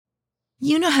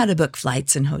You know how to book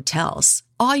flights and hotels.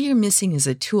 All you're missing is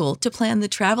a tool to plan the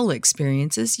travel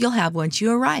experiences you'll have once you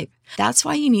arrive. That's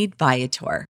why you need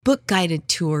Viator. Book guided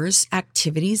tours,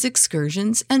 activities,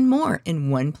 excursions, and more in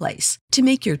one place to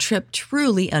make your trip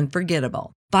truly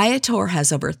unforgettable. Viator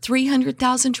has over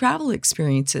 300,000 travel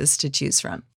experiences to choose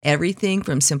from. Everything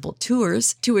from simple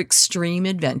tours to extreme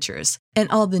adventures and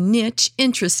all the niche,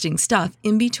 interesting stuff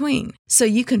in between. So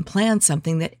you can plan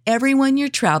something that everyone you're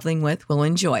traveling with will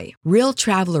enjoy. Real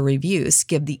traveler reviews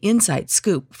give the inside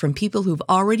scoop from people who've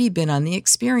already been on the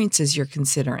experiences you're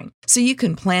considering. So you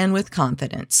can plan with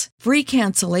confidence. Free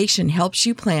cancellation helps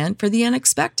you plan for the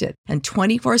unexpected. And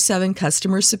 24/7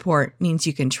 customer support means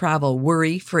you can travel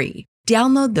worry-free.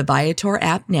 Download the Viator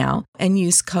app now and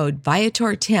use code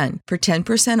Viator10 for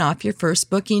 10% off your first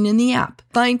booking in the app.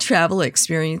 Find travel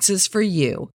experiences for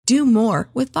you. Do more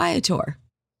with Viator.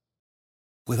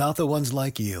 Without the ones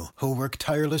like you, who work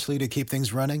tirelessly to keep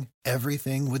things running,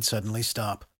 everything would suddenly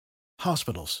stop.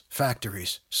 Hospitals,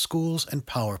 factories, schools, and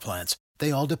power plants,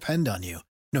 they all depend on you.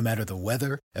 No matter the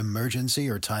weather, emergency,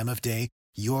 or time of day,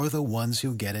 you're the ones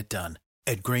who get it done.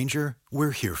 At Grainger,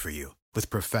 we're here for you with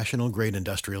professional-grade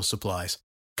industrial supplies.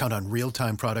 Count on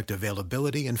real-time product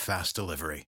availability and fast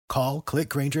delivery. Call, click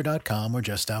Grainger.com, or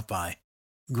just stop by.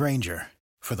 Grainger,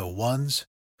 for the ones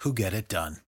who get it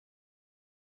done.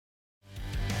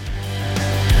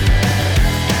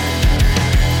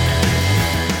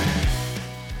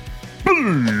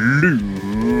 Blue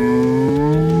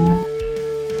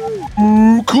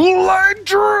Kool-Aid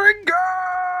drinkers!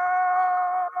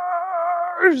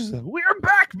 We're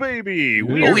back, baby!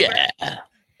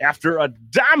 After a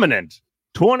dominant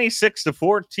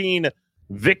 26-14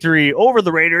 victory over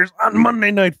the Raiders on Monday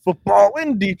Night Football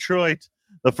in Detroit,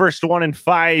 the first one in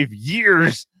 5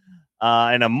 years,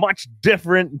 and a much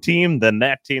different team than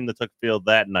that team that took field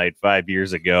that night 5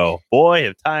 years ago. Boy,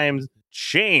 have times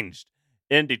changed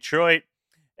in Detroit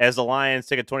as the Lions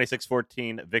take a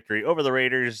 26-14 victory over the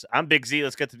Raiders. I'm Big Z.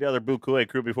 Let's get to the other Blue Kool-Aid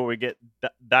crew before we get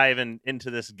diving into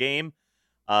this game.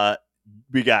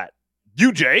 We got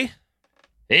UJ.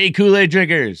 Hey, Kool-Aid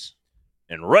drinkers.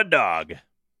 And Red Dog.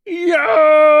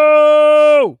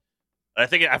 Yo! I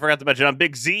think I forgot to mention I'm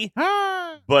Big Z.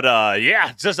 But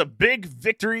yeah, it's just a big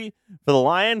victory for the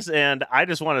Lions, and I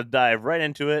just want to dive right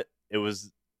into it. It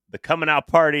was the coming out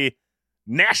party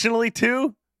nationally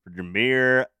too for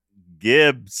Jahmyr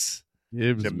Gibbs.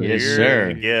 Jahmyr yes,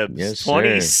 sir. Gibbs. Yes,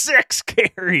 26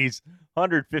 carries,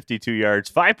 152 yards,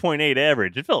 5.8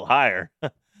 average. It felt higher.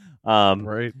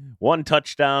 Right. One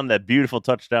touchdown, that beautiful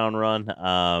touchdown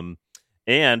run.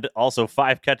 And also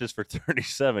 5 catches for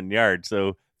 37 yards.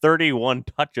 So 31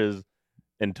 touches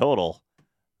in total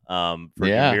for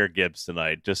Jahmyr Gibbs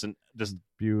tonight. Just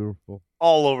beautiful.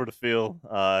 All over the field.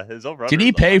 His over. Did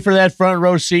he pay for that front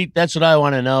row seat? That's what I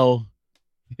want to know.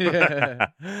 Yeah,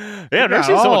 there's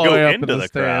someone go into the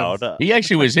crowd. He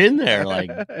actually was in there, like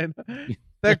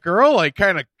that girl, like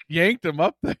kind of yanked him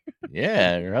up there.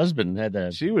 Yeah, her husband had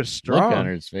that. She was strong look on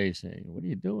her face. Hey, what are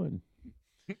you doing?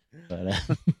 But,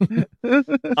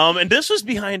 and this was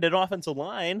behind an offensive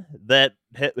line that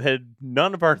had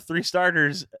none of our 3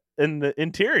 starters in the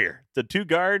interior. The 2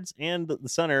 guards and the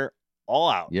center all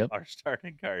out. Yep. Our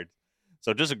starting guards.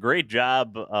 So just a great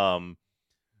job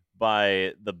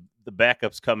by the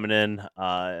backups coming in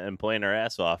and playing our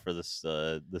ass off for this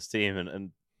team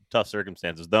in tough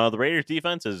circumstances. No, the Raiders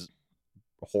defense is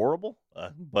horrible,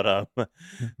 but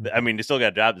I mean, they still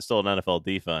got a job. It's still an NFL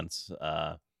defense,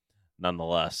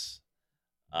 nonetheless.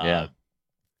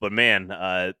 But man,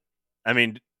 I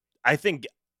mean, I think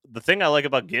the thing I like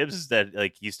about Gibbs is that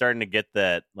like he's starting to get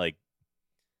that, like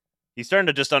he's starting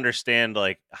to just understand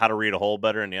like how to read a hole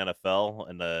better in the NFL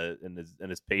and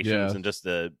his patience and just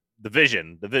the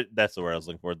vision. That's the word I was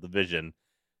looking for. The vision.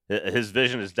 His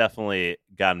vision has definitely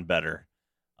gotten better.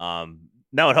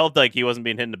 Now it helped like he wasn't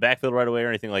being hit in the backfield right away or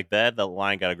anything like that. The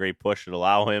line got a great push to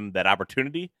allow him that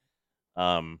opportunity.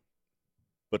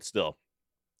 But still,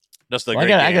 just a great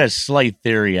game. I got a slight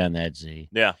theory on that, Z.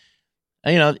 Yeah.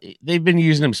 You know, they've been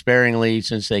using him sparingly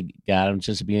since they got him,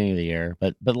 since the beginning of the year.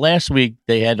 But last week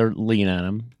they had to lean on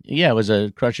him. Yeah, it was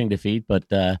a crushing defeat, but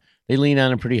they leaned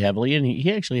on him pretty heavily, and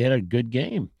he actually had a good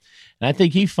game. And I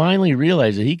think he finally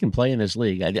realized that he can play in this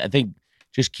league. I think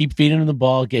just keep feeding him the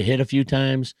ball, get hit a few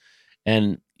times,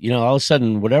 and, you know, all of a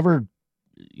sudden, whatever,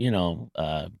 you know,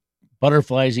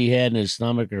 butterflies he had in his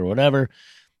stomach or whatever,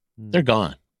 they're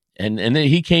gone. And then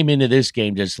he came into this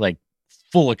game just like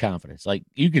full of confidence. Like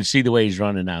you can see the way he's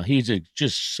running now. He's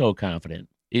just so confident.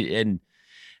 And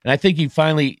I think he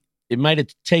finally it might have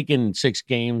taken 6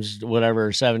 games,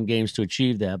 whatever, 7 games to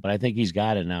achieve that, but I think he's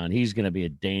got it now, and he's going to be a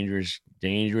dangerous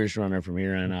runner from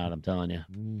here on out. I'm telling you.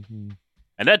 Mm-hmm.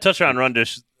 And that touchdown run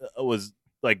just was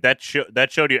like that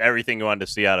showed you everything you wanted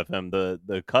to see out of him.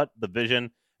 The cut, the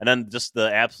vision, and then just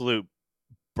the absolute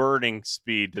burning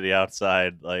speed to the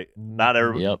outside. Like not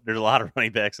every, Yep. There's a lot of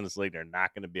running backs in this league. They're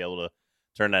not going to be able to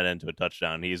turn that into a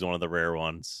touchdown. He's one of the rare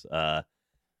ones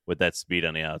with that speed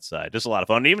on the outside. Just a lot of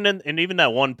fun. Even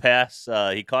that one pass,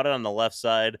 he caught it on the left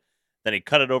side. Then he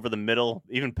cut it over the middle,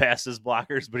 even past his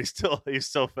blockers. But he's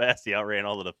so fast. He outran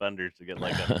all the defenders to get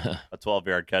like a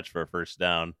 12-yard catch for a first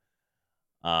down.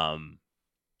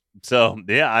 So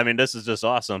yeah, I mean, this is just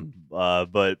awesome.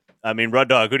 But I mean, Rud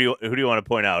Dog, who do you want to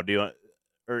point out? Do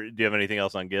you have anything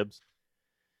else on Gibbs?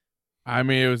 I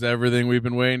mean, it was everything we've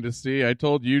been waiting to see. I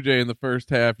told you, Jay, in the first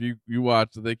half, you watch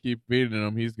that they keep beating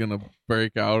him. He's gonna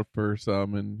break out for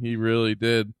some, and he really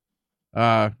did.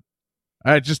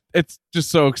 It's just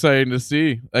so exciting to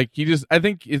see. Like I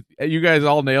think you guys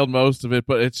all nailed most of it,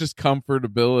 but it's just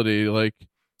comfortability. Like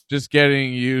just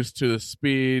getting used to the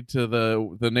speed, to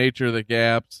the nature of the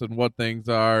gaps and what things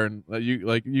are, and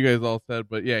like you guys all said.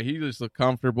 But yeah, he just looked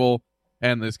comfortable,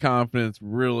 and this confidence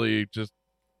really just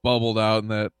bubbled out in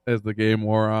that as the game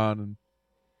wore on, and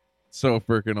so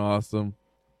freaking awesome.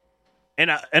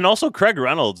 And also Craig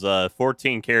Reynolds,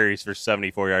 14 carries for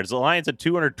 74 yards. The Lions had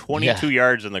 222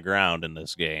 yards in the ground in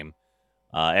this game.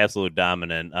 Absolute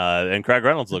dominant. And Craig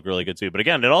Reynolds looked really good too. But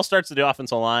again, it all starts with the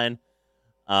offensive line.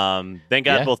 Thank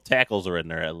God both tackles are in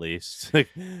there at least.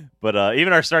 But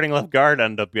even our starting left guard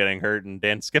ended up getting hurt, and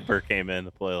Dan Skipper came in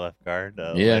to play left guard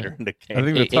later in the game. I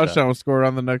think the touchdown was scored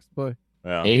on the next play.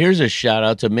 Yeah. Hey, here's a shout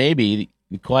out to maybe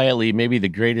the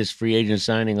greatest free agent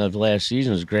signing of last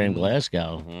season was Graham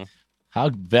Glasgow. Mm-hmm. How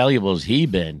valuable has he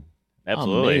been?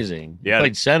 Absolutely. Amazing. Yeah. He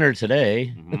played center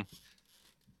today.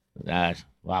 Mm-hmm.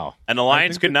 Wow. And the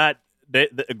Lions could not.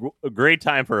 A great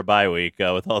time for a bye week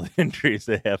with all the injuries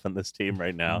they have on this team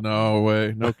right now. No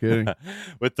way. No kidding.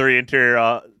 With 3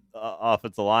 interior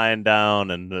offensive line down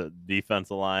and the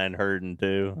defensive line hurting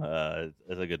too.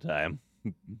 It's a good time.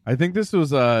 I think this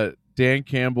was Dan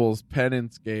Campbell's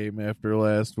penance game after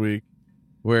last week,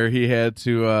 where he had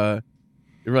to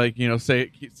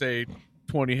say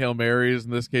 20 Hail Marys.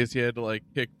 In this case, he had to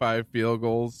kick 5 field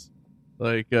goals.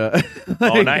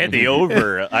 And I had the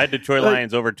over. I had Detroit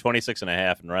Lions over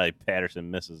 26.5, and Riley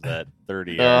Patterson misses that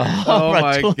 30. Oh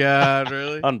my God!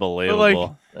 Really?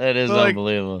 Unbelievable. That is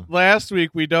unbelievable. Last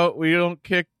week we don't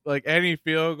kick any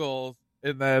field goals,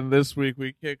 and then this week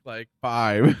we kicked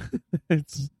 5.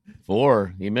 It's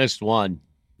 4. He missed 1.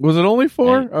 Was it only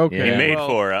 4? Yeah. Okay, He made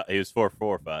 4. He was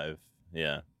 4-4-5.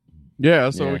 Yeah. Yeah.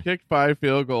 So we kicked 5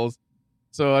 field goals.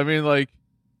 So I mean,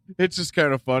 it's just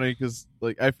kind of funny because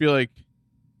I feel like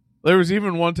there was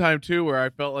even one time too where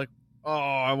I felt like, oh,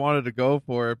 I wanted to go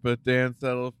for it, but Dan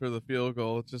settled for the field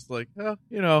goal. It's just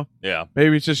yeah,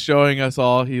 maybe it's just showing us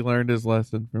all he learned his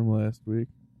lesson from last week.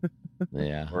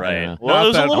 Yeah, right. Yeah. Well, it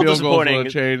was a little field goals disappointing. would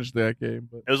have changed that game,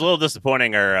 but It was a little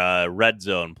disappointing our red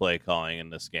zone play calling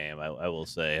in this game. I will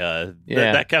say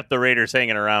that kept the Raiders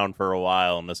hanging around for a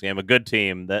while in this game. A good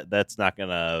team that's not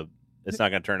gonna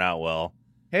turn out well.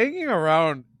 hanging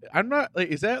around. I'm not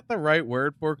is that the right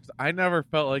word for it? Because I never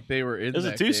felt like they were in. It was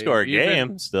a that 2-score game.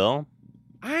 game still.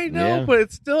 I know, Yeah. but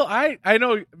it's still. I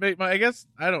know. I guess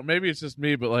I don't. Maybe it's just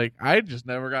me, but I just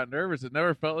never got nervous. It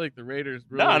never felt like the Raiders.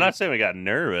 Really, No, I'm not saying we got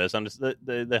nervous. I'm just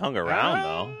they hung around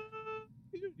though.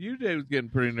 You, Dave, was getting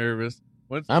pretty nervous.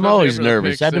 I'm always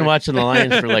nervous. I've been watching the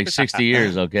Lions for 60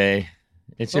 years. Okay,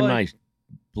 it's in my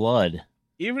blood.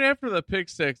 Even after the pick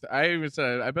six, I even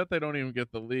said, I bet they don't even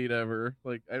get the lead ever.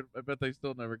 I bet they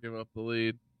still never give up the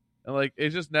lead. And it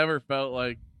just never felt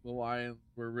like the Lions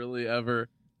were really ever.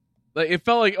 It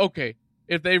felt like, okay,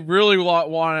 if they really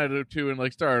wanted to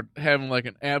and started having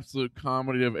an absolute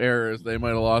comedy of errors, they might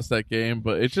have lost that game.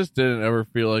 But it just didn't ever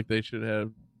feel like they should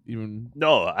have even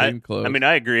been close. I mean,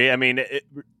 I agree. I mean,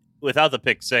 without the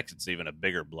pick six, it's even a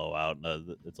bigger blowout.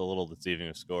 It's a little deceiving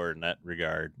a score in that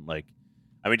regard.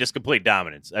 Just complete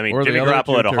dominance. I mean, Or Jimmy the other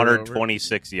Garoppolo had two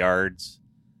 126 yards,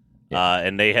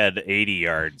 and they had 80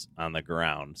 yards on the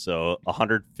ground. So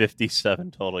 157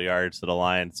 total yards to the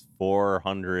Lions,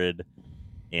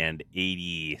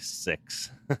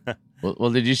 486. Well,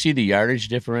 did you see the yardage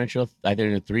differential? I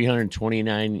think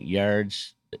 329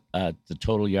 yards, the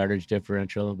total yardage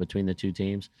differential between the two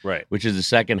teams, Right. which is the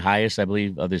second highest, I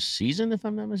believe, of this season, if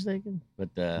I'm not mistaken. But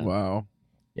wow.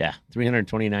 yeah,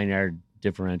 329-yard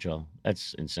differential.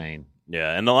 That's insane.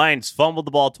 Yeah, and the Lions fumbled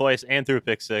the ball twice and threw a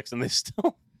pick six, and they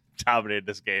still dominated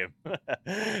this game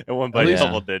and won by At least-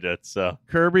 double digits. So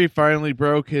Kirby finally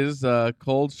broke his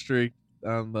cold streak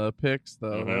on the picks,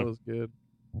 though. That was good.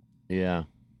 Yeah.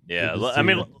 yeah, Good to I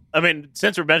see mean,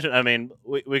 since we're mentioning,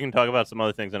 we can talk about some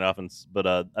other things in offense, but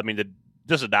I mean,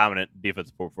 just a dominant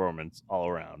defensive performance all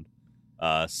around.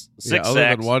 Six other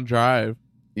sacks, than one drive.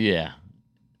 Yeah.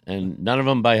 And none of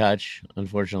them by Hutch,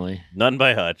 unfortunately. none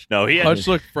by Hutch. No, he had Hutch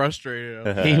looked frustrated.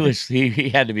 He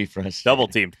had to be frustrated. double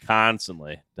teamed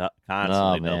constantly, man.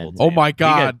 double. Oh my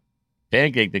God!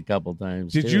 Pancaked a couple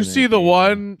times. Did too you in see that the game.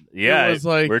 one? Yeah, it was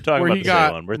like we're talking where about he the same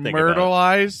got one. We're thinking about it.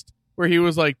 myrtleized, where he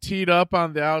was like teed up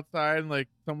on the outside, and like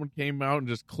someone came out and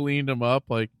just cleaned him up.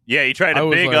 Like Yeah, he tried I a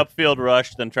was big like- upfield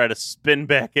rush, then tried to spin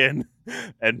back in,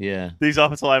 and Yeah. these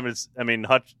offensive linemen. I mean,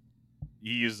 Hutch, he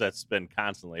used that spin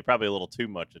constantly, probably a little too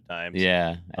much at times.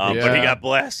 Yeah. But he Yeah. got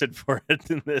blasted for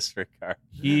it in this regard.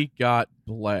 he got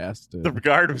blasted. The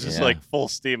guard was just Yeah. like full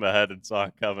steam ahead and saw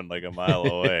it coming like a mile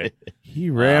away. He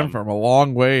ran Um, from a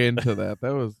long way into that.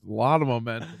 That was a lot of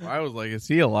momentum. I was like, is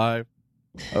he alive?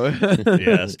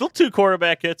 Yeah, still 2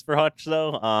 quarterback hits for Hutch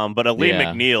though. But Ali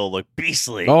Yeah. McNeil looked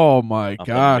beastly. Oh my up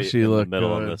gosh, in he the looked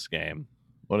middle good. of this game.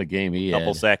 What a game he Couple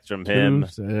had. sacks from him,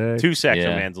 2 sacks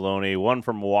Yeah. from Anzalone, 1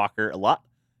 from Walker, a lot,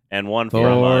 and 1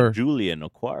 Thor. from Julian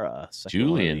Okwara. second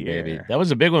one of Julian, the baby. year. That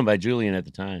was a big one by Julian at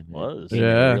the time. Was. He had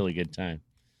Yeah. a really good time.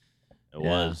 It Yeah.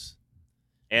 was.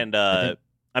 And I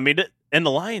and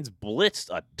the Lions blitzed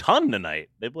a ton tonight.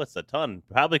 They blitzed a ton,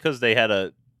 probably because they had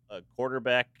a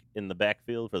quarterback in the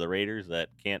backfield for the Raiders that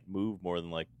can't move more than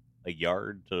like a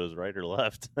yard to his right or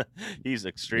left. He's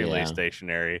extremely Yeah.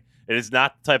 stationary. It is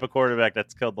not the type of quarterback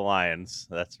that's killed the Lions,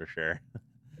 that's for sure.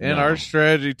 And No. our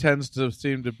strategy tends to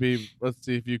seem to be, let's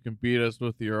see if you can beat us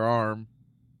with your arm.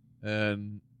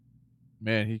 And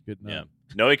man, he could not. Yeah.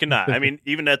 No, he cannot. I mean,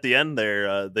 even at the end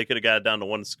there, they could have got it down to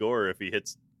 1 score if he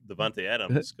hits Devontae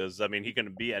Adams, because I mean, he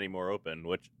couldn't be any more open,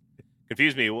 which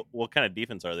confused me. What kind of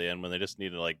defense are they in when they just need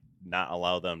to like not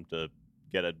allow them to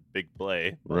get a big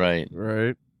play? Right.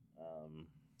 Right. Um,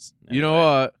 You know anyway.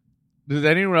 what? Does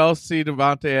anyone else see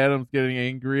Devontae Adams getting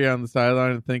angry on the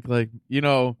sideline and think like,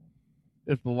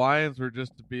 if the Lions were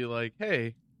just to be like,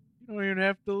 hey, you don't even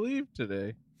have to leave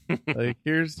today. Like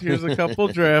here's a couple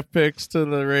draft picks to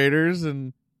the Raiders,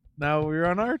 and now we're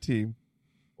on our team.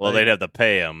 Well, like- they'd have to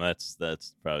pay him. That's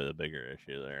probably the bigger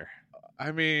issue there.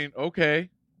 I mean, okay.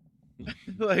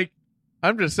 Like,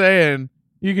 I'm just saying,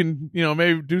 you can,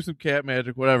 maybe do some cat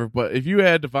magic, whatever. But if you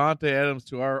add Devontae Adams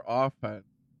to our offense,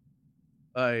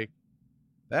 like,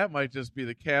 that might just be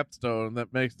the capstone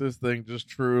that makes this thing just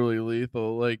truly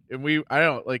lethal. Like, and I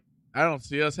don't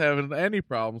see us having any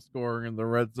problem scoring in the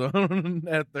red zone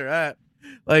after that.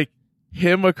 Like,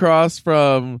 him across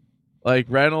from like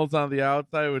Reynolds on the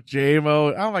outside with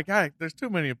JMO. Oh my God, there's too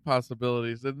many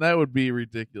possibilities, and that would be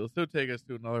ridiculous. It would take us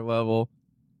to another level.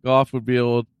 Goff would be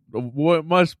able to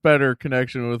much better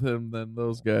connection with him than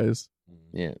those guys.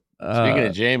 Yeah. Speaking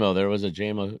of JMO, there was a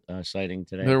JMO sighting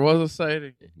today. There was a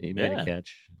sighting. He made Yeah. a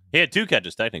catch. He had 2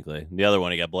 catches technically. The other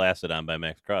one he got blasted on by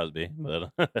Max Crosby, but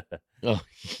Oh,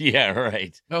 yeah,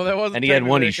 right. No, that wasn't. And he had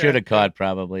one he technically a should have catch. caught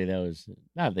probably. That was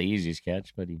not the easiest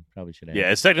catch, but he probably should have.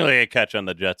 yeah, it's technically a catch on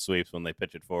the jet sweeps when they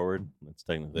pitch it forward. It's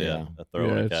technically Yeah. a throw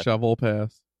Yeah, and a it's catch. shovel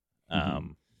pass.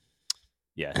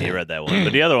 Yeah, he read that one,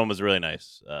 but the other one was really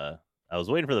nice. I was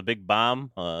waiting for the big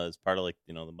bomb as part of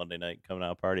the Monday night coming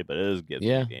out party, but it was a good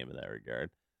Yeah. game in that regard.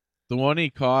 The one he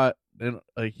caught, and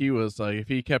like he was like, if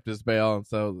he kept his balance,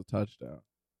 that was a touchdown.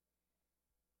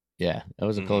 Yeah, that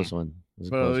was a Mhm. close one. It was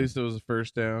a But close at one. least it was a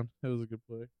first down. It was a good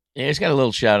play. Yeah, it's got a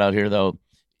little shout out here though.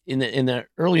 In the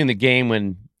early in the game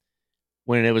when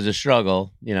it was a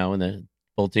struggle, when the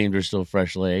both teams were still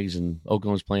fresh legs and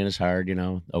Oakland was playing us hard,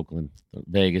 Oakland,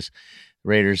 Vegas,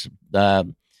 Raiders.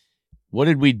 What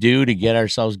did we do to get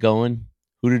ourselves going?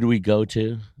 Who did we go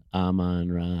to? Amon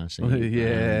Ross.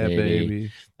 Yeah,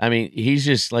 baby. I mean, he's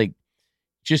just like,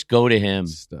 just go to him.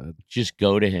 Stud. Just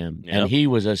go to him. Yep. And he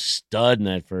was a stud in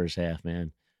that first half,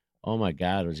 man. Oh my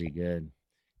God, was he good?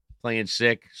 Playing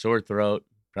sick, sore throat,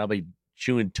 probably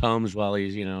chewing Tums while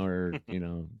he's, or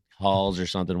Halls or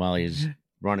something while he's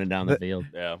running down the field.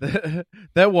 Yeah,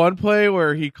 That one play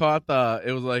where he caught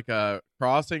it was like a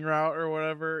crossing route or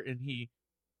whatever, and he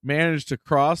managed to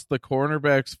cross the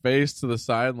cornerback's face to the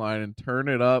sideline and turn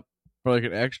it up for like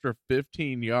an extra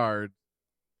 15 yards.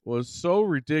 Was so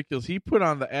ridiculous. He put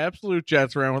on the absolute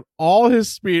Jets round with all his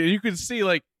speed, and you could see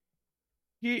like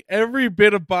every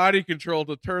bit of body control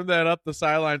to turn that up the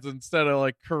sidelines instead of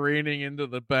like careening into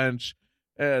the bench,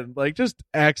 and like just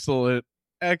excellent,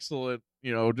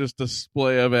 just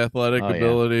display of athletic Oh, yeah.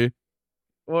 ability.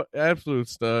 What absolute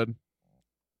stud.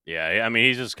 yeah. I mean,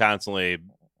 he's just constantly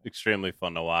extremely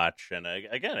fun to watch. And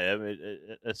again,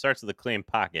 it starts with a clean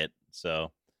pocket,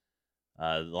 so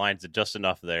the line's just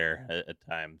enough there at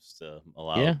times to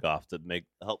allow Goff to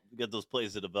help get those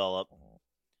plays to develop.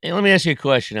 Hey, let me ask you a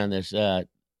question on this. On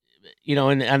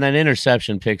that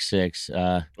interception pick six,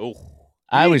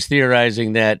 I was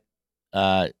theorizing that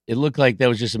it looked like that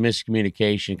was just a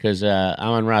miscommunication because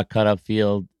Amon-Ra cut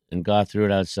upfield and Goff threw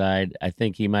it outside. I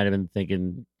think he might have been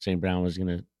thinking St. Brown was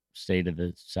going to stay to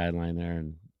the sideline there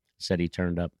and said he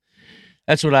turned up.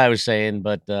 That's what I was saying,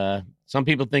 but some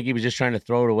people think he was just trying to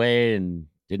throw it away and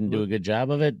didn't do a good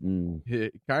job of it. And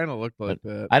it kind of looked like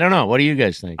that. I don't know. What do you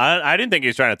guys think? I didn't think he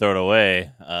was trying to throw it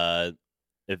away.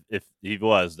 If he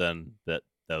was, then that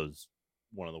was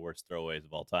one of the worst throwaways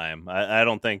of all time. I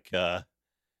don't think he's trying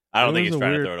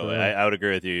to throw it away. I would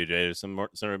agree with you, Jay. There's some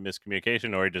sort of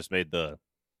miscommunication, or he just made the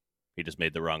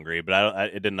wrong read.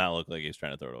 But it did not look like he was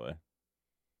trying to throw it away.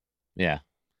 Yeah,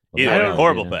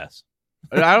 horrible pass.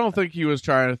 I don't think he was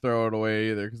trying to throw it away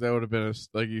either, because that would have been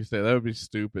like you say, that would be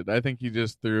stupid. I think he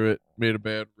just threw it, made a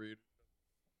bad read.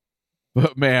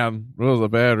 But man, it was a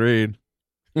bad read.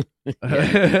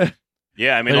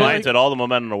 Yeah, I mean, the Lions had all the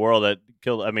momentum in the world that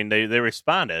killed. I mean, they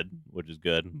responded, which is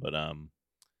good. But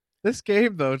this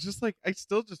game though, it's just like I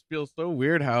still just feel so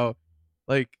weird how,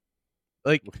 like,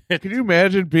 can you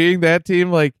imagine being that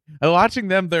team? Like watching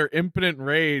them, their impotent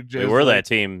rage. They were that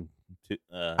team.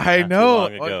 I know.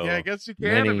 Yeah, I guess you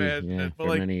can imagine it.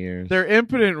 But many years. Their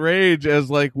impotent rage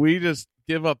as like we just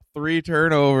give up 3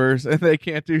 turnovers and they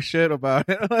can't do shit about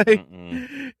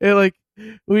it.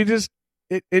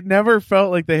 It never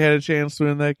felt like they had a chance to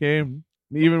win that game,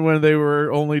 even when they were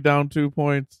only down 2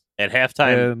 points at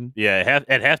halftime.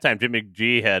 At halftime, Jimmy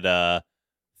G had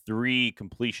 3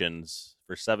 completions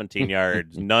for 17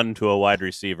 yards, none to a wide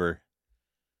receiver.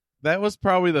 That was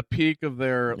probably the peak of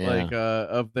their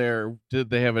did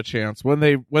they have a chance when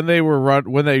they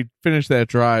finished that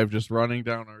drive just running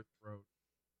down our throat.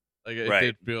 Like it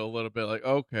did feel a little bit like,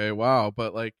 okay, wow,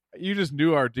 but like you just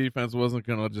knew our defense wasn't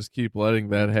going to just keep letting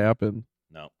that happen.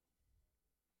 No.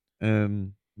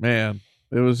 And man,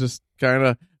 it was just kind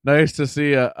of nice to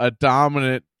see a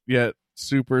dominant yet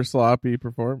super sloppy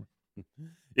performance.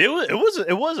 It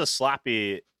was a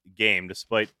sloppy game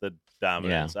despite the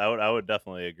dominance. Yeah. I would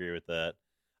definitely agree with that.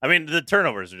 I mean, the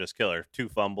turnovers are just killer. 2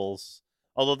 fumbles.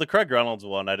 Although the Craig Reynolds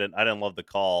one, I didn't love the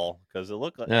call because it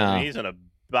looked like he's in a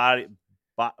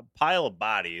pile of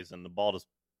bodies and the ball just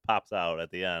pops out at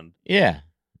the end. Yeah.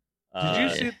 Did you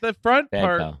see the front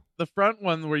part? The front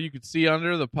one where you could see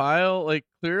under the pile, like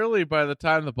clearly by the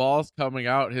time the ball's coming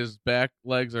out, his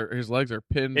legs are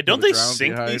pinned. Hey, don't they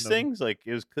sink these things? Like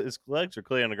his legs are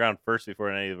clearly on the ground first before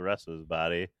any of the rest of his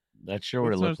body. That's sure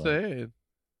what it looks like. Saying.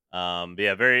 But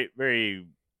yeah, very, very.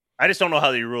 I just don't know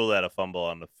how they rule that a fumble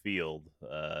on the field.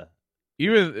 That's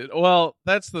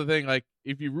the thing. Like,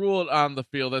 if you rule it on the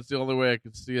field, that's the only way I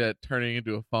could see that turning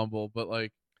into a fumble. But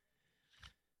like,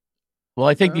 well,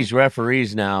 I think these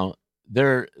referees now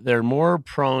they're more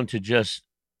prone to just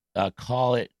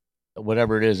call it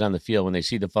whatever it is on the field when they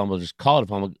see the fumble. Just call it a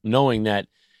fumble, knowing that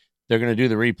they're going to do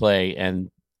the replay and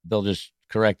they'll just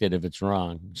correct it if it's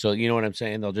wrong. So you know what I'm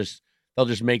saying? They'll just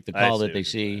make the call that they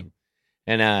see,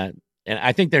 and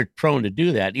I think they're prone to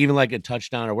do that. Even like a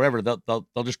touchdown or whatever,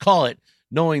 they'll just call it,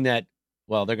 knowing that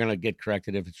they're going to get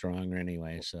corrected if it's wrong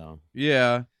anyway. So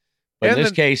yeah, but in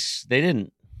this case, they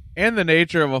didn't. And the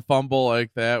nature of a fumble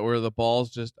like that, where the ball's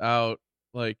just out,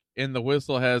 like, and the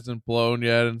whistle hasn't blown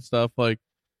yet and stuff, like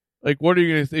what are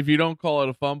you gonna? If you don't call it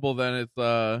a fumble, then it's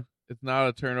not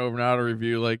a turnover, not a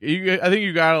review. Like, I think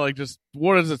you gotta like just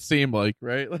what does it seem like,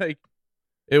 right? Like,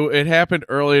 it happened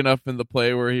early enough in the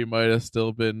play where he might have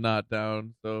still been not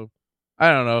down. So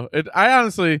I don't know. I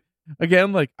honestly,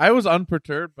 again, like I was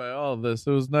unperturbed by all of this.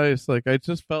 It was nice. Like I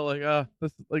just felt like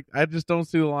this, like I just don't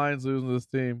see the Lions losing this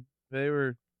team. They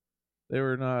were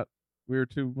not. We were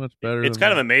too much better. It's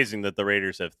kind of amazing that the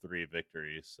Raiders have 3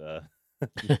 victories.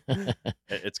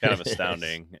 It's kind of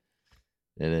astounding.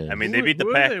 It is. I mean, they beat the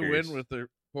Packers. Who did they win with their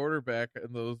quarterback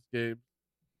in those games?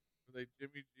 Were they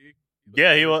Jimmy G?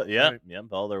 Yeah, he was. Yeah, yeah.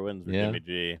 All their wins were Jimmy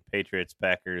G. Patriots,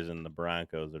 Packers, and the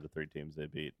Broncos are the 3 teams they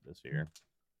beat this year.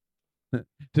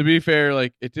 To be fair,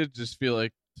 like it did just feel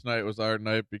like tonight was our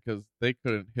night because they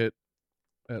couldn't hit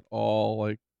at all.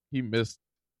 Like he missed.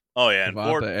 Oh yeah, and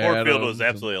Ford Field was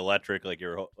absolutely electric. Like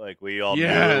we all knew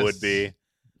it would be.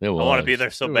 I want to be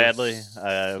there so badly.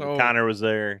 Connor was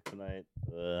there tonight.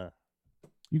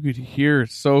 You could hear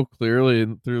so clearly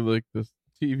through like the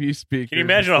TV speakers. Can you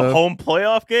imagine a home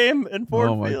playoff game in Ford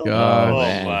Field? My gosh.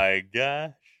 Oh my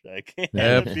gosh! I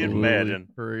can't even imagine.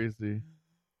 Crazy.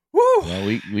 Woo!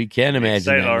 Well, we can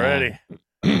imagine that already.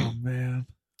 Oh man.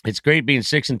 It's great being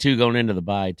 6-2 going into the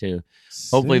bye too.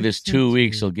 Hopefully, this 2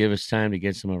 weeks will give us time to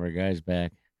get some of our guys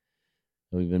back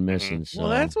that we've been missing. So. Well,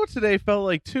 that's what today felt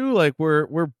like too. Like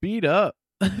we're beat up.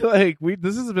 Like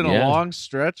this has been a long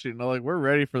stretch. Like we're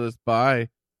ready for this bye.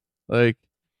 Like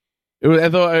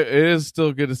although it is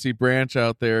still good to see Branch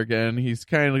out there again. He's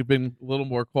kind of been a little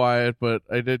more quiet, but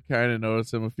I did kind of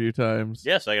notice him a few times.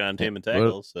 Yes, I got on team and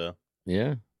tackles. So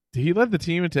yeah. He led the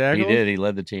team in tackles? He did. He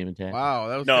led the team in tackles. Wow.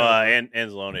 That was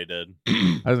Anzalone did.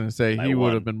 I was going to say, he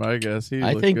would have been my guess.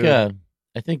 I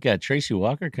think Tracy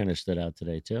Walker kind of stood out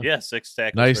today, too. Yeah, 6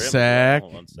 tackles. Nice sack.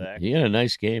 1 sack. He had a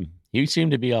nice game. He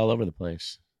seemed to be all over the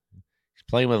place. He's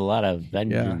playing with a lot of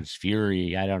vengeance,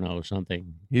 fury, I don't know,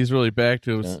 something. He's really back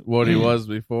to what he was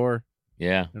before.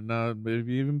 Yeah. And now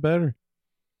maybe even better.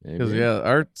 Because,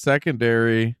 our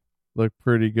secondary looked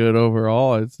pretty good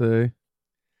overall, I'd say.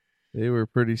 They were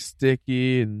pretty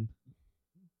sticky, and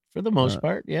for the most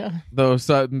part, yeah. Though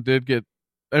Sutton did get,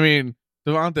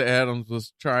 Devonta Adams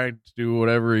was trying to do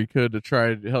whatever he could to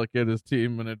try to help get his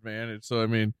team an advantage. So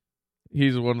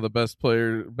he's one of the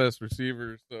best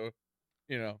receivers. So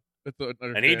it's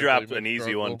and he dropped an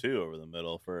easy one too over the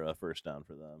middle for a first down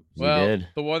for them. Well, he did.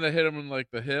 The one that hit him in like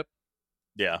the hip.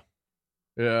 Yeah.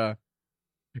 Yeah.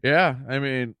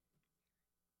 You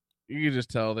could just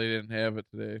tell they didn't have it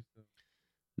today.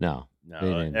 No, they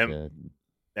didn't.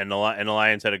 And the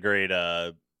Lions had a great,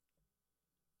 a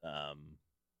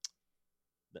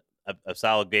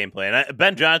solid game plan.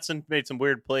 Ben Johnson made some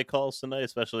weird play calls tonight,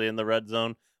 especially in the red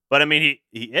zone. But he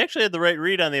actually had the right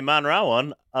read on the Amon-Ra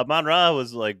one. Amon-Ra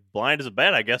was like blind as a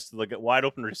bat, I guess, to like a wide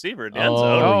open receiver at the end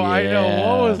zone. Oh, yeah. I know.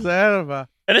 What was that about?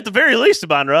 And at the very least,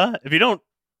 Amon-Ra, if you're not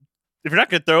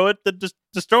going to throw it, then just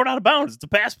throw it out of bounds. It's a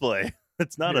pass play.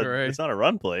 It's not a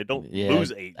run play. Don't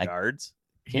lose 8 yards.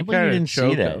 Can't believe you didn't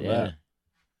see that. Yeah.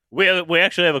 We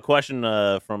actually have a question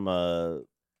from a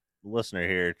listener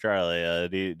here, Charlie.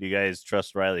 Do you guys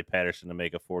trust Riley Patterson to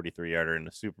make a 43-yarder in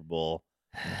the Super Bowl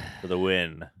for the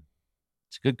win?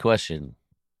 It's a good question.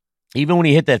 Even when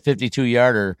he hit that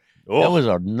 52-yarder, that was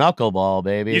a knuckleball,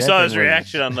 baby. You saw his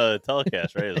reaction on the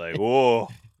telecast, right? He's like, "Whoa."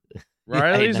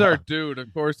 Riley's our dude.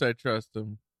 Of course, I trust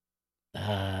him.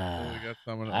 I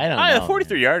don't know. A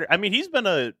 43-yarder.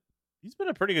 He's been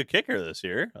a pretty good kicker this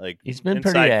year. Like he's been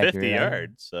inside pretty accurate, 50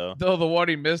 yards. So though the one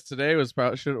he missed today was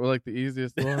probably like the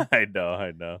easiest one. I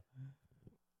know.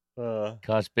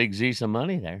 Cost Big Z some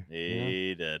money there.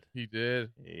 He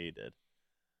did.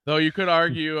 Though you could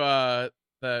argue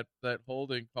that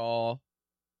holding call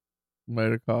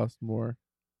might have cost more.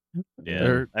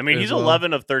 Yeah, he's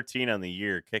 11 of 13 on the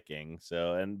year kicking.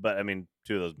 So but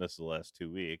 2 of those missed the last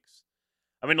 2 weeks.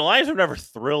 The Lions were never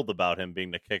thrilled about him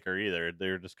being the kicker either. They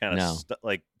were just kind of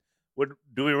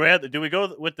do we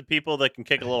go with the people that can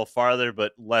kick a little farther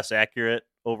but less accurate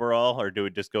overall, or do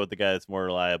we just go with the guy that's more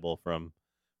reliable from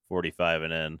 45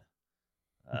 and in?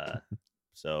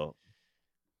 So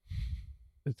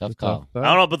it's a tough call. I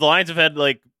don't know, but the Lions have had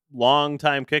like long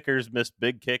time kickers miss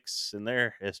big kicks in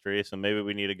their history, so maybe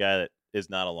we need a guy that is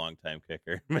not a long time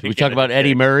kicker. We talk about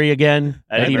Eddie Murray again.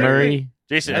 Eddie Murray.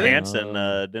 Jason Hansen,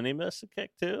 didn't he miss a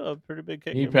kick too? A pretty big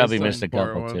kick. He probably missed a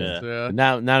couple too. Yeah.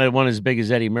 Not one as big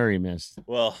as Eddie Murray missed.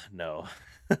 Well, no.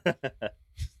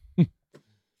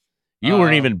 You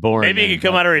weren't even born. Maybe he could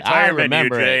come out of retirement,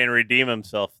 UJ, and redeem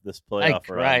himself this playoff. I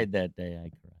cried that day.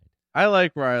 I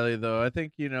like Riley though. I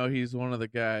think he's one of the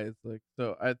guys.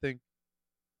 So I think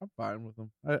I'm fine with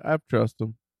him. I trust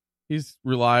him. He's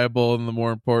reliable in the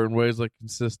more important ways, like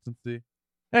consistency.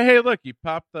 Hey, look, he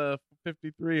popped the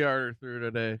 53-yarder through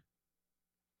today.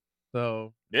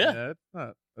 So that's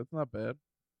not bad.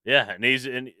 Yeah, and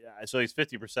so he's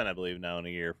 50%, I believe, now in a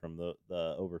year from the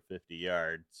over 50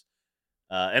 yards.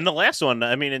 And the last one,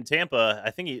 in Tampa,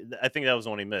 I think that was the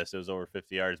one he missed. It was over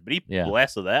 50 yards, but he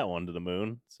blasted that one to the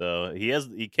moon. So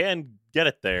he can get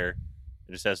it there.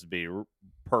 It just has to be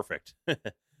perfect.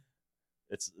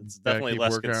 It's definitely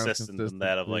less consistent than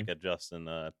that of like a Justin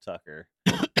Tucker.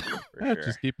 Sure.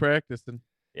 Just keep practicing.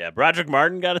 Yeah, Broderick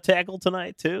Martin got a tackle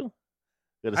tonight too.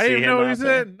 I didn't know he's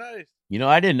in. Nice.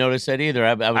 I didn't notice that either.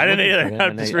 I didn't either.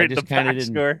 I'm just reading the box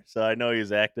score, so I know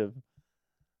he's active.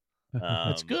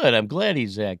 That's good. I'm glad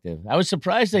he's active. I was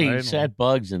surprised that he sat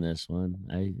Bugs in this one.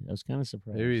 I was kind of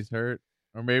surprised. Maybe he's hurt,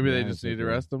 or maybe they just need to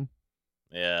rest him.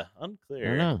 Yeah,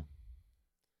 unclear. I don't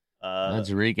know.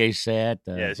 Enrique sat.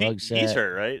 Bugs sat. He's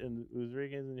hurt, right? And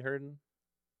Enrique's hurting.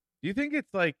 Do you think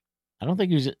it's like? I don't think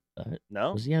he was.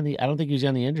 No, was he on the? I don't think he was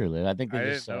on the injury list. I think they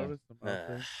just. Didn't notice him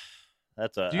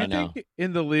out there. Do you think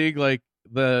in the league, like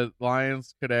the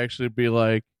Lions could actually be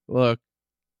like, look,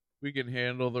 we can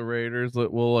handle the Raiders.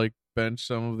 We'll like bench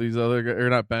some of these other guys, or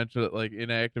not bench, but like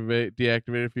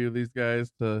deactivate a few of these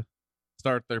guys to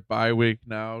start their bye week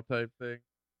now type thing.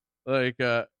 Like,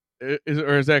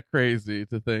 is that crazy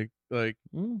to think? Like,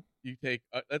 you take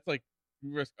that's like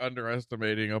you risk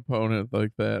underestimating an opponent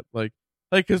like that. Like,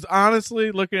 because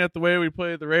honestly, looking at the way we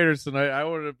played the Raiders tonight, I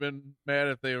would have been mad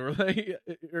if they were like,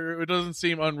 or it doesn't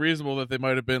seem unreasonable that they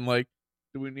might have been like,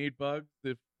 do we need Bugs?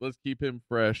 Let's keep him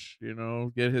fresh,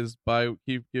 get his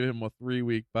give him a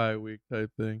 3-week bye week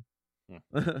type thing.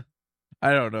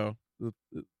 I don't know.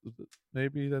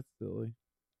 Maybe that's silly.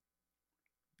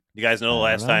 You guys know the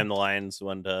last time the Lions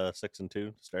went 6-2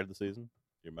 to start the season?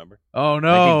 Do you remember? Oh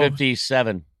no,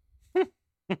 1957.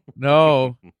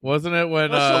 No, wasn't it when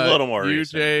That's a little more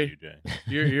UJ,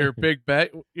 your big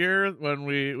bet year when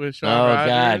we with Sean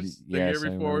Rodgers the year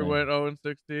before we went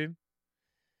 0-16?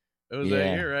 It was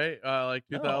that year, right? Like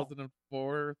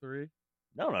 2004 or 3?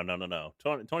 No.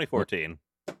 2014.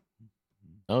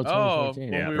 Oh,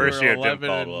 2014. Yeah, first year Jim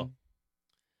Caldwell.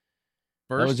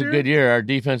 That was a good year. Our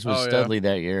defense was studly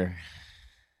that year.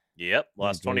 Yep,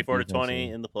 lost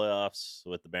 24-20 in the playoffs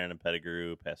with the Barron and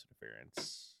Pettigrew pass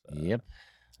interference. Yep.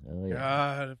 Oh, yeah.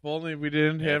 God, if only we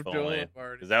didn't have Joe Lombardi.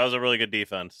 Because that was a really good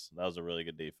defense.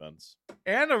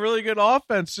 And a really good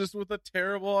offense, just with a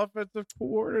terrible offensive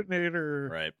coordinator.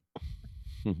 Right.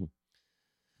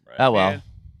 Oh, well. Man,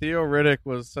 Theo Riddick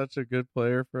was such a good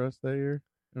player for us that year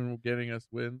and getting us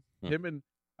wins.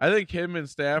 I think him and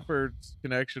Stafford's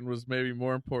connection was maybe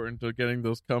more important to getting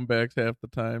those comebacks half the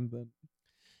time than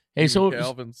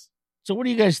Calvin's. So what do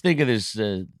you guys think of this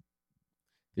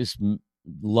this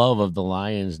love of the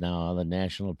Lions now, the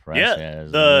national press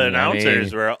has? The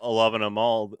announcers were loving them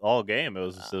all game. It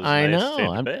was I nice know.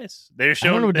 change of pace. They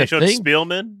showed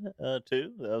Spielman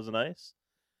too. That was nice.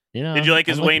 Did you like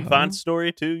his Wayne Fontes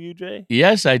story too, UJ?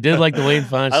 Yes, I did like the Wayne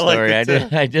Fontes story. I did.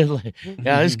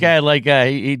 This guy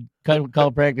he'd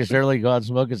call practice early, go out and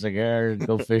smoke a cigar,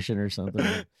 go fishing or something.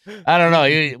 I don't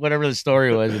know, whatever the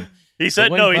story was. He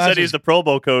said no. He said he's the Pro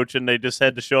Bowl coach, and they just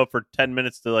had to show up for 10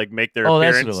 minutes to like make their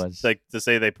appearance, that's what it was. like to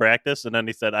say they practice, and then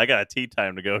he said, "I got a tea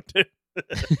time to go to."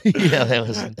 Yeah,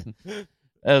 that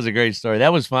was a great story.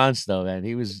 That was Fontes though, man.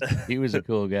 He was a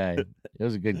cool guy. He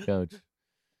was a good coach.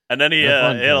 And then he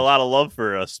had a lot of love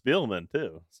for Spielman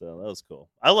too, so that was cool.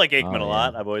 I like Aikman a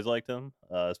lot. I've always liked him,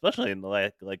 especially in the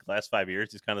last 5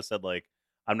 years. He's kind of said like,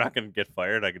 "I'm not going to get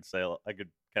fired. I could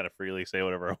kind of freely say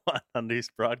whatever I want on these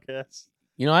broadcasts."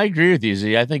 I agree with you,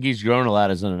 Z. I think he's grown a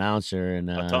lot as an announcer, and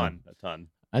a ton.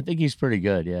 I think he's pretty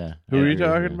good. Yeah. Who are you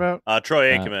talking about?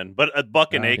 Troy Aikman, but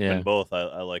Buck and Aikman both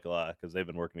I like a lot because they've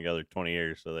been working together 20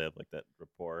 years, so they have like that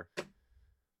rapport.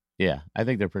 Yeah, I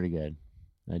think they're pretty good.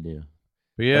 I do.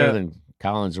 But yeah, better than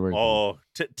Collinsworth. Oh,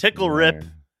 Tickle Rip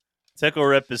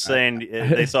is saying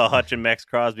they saw Hutch and Max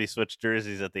Crosby switch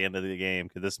jerseys at the end of the game.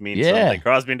 Could this mean something?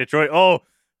 Crosby and Detroit. Oh,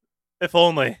 if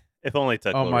only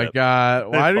Tickle. Oh my God!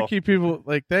 Why do keep people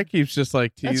like that? Keeps just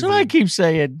like teasing. That's what I keep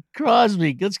saying.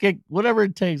 Crosby, let's get whatever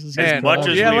it takes.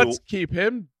 Let's keep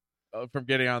him from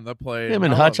getting on the plane. Him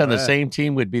and Hutch on the same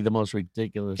team would be the most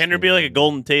ridiculous. Can there be like a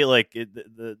Golden Tate, like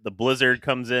the blizzard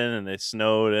comes in and they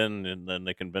snowed in, and then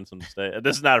they convince him to stay?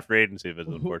 This is not a free agency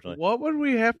visit, unfortunately. What would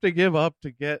we have to give up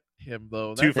to get him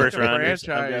though? 2 first rounders,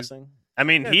 I'm guessing. I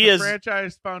mean, he is a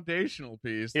franchise foundational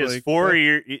piece. He has 4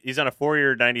 year. He's on a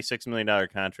 4-year, $96 million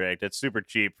contract. It's super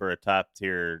cheap for a top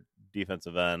tier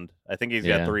defensive end. I think he's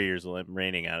got 3 years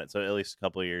remaining on it, so at least a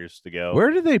couple of years to go. Where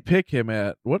did they pick him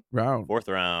at? What round? 4th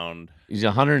round. He's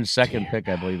 102nd pick,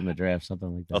 I believe, in the draft,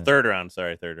 something like that. Oh, 3rd round.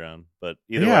 Sorry, 3rd round. But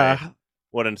either way,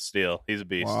 what a steal! He's a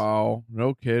beast. Wow,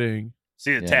 no kidding.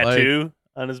 See the tattoo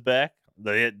on his back?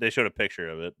 They showed a picture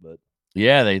of it, but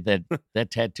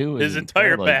that tattoo. His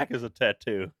entire back is a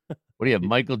tattoo. What do you have?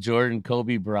 Michael Jordan,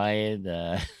 Kobe Bryant,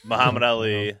 Muhammad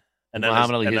Ali, and then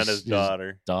his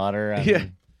daughter.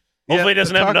 Hopefully, he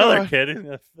doesn't have another kid.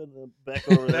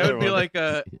 Back over that would be like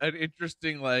an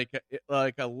interesting like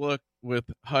a look with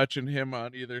Hutch and him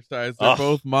on either side. They're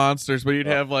both monsters, but you'd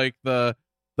have like the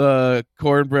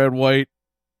cornbread white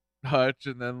Hutch,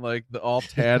 and then like the all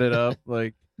tatted up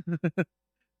like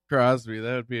Crosby.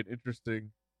 That would be an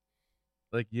interesting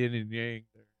like yin and yang.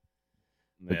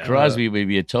 But Crosby would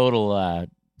be a total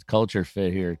culture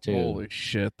fit here too. Holy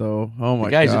shit, though! Oh my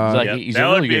God, he's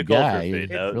a really good guy.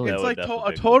 It's like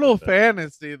a total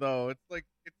fantasy, though. It's like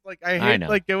I hate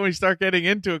like when we start getting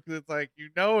into it because it's like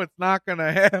it's not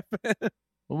gonna happen.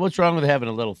 Well, what's wrong with having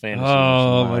a little fantasy?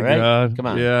 Oh my God, come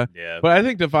on, yeah. But I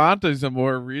think Devontae's a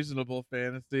more reasonable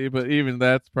fantasy, but even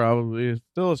that's probably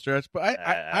still a stretch. But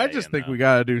I just think we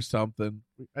got to do something.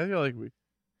 I feel like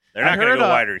they're not going to go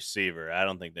wide receiver. I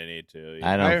don't think they need to.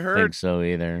 I don't think so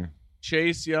either.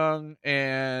 Chase Young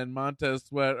and Montez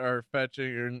Sweat are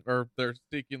fetching, or they're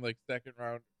seeking like second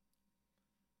round.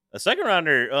 A second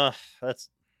rounder, that's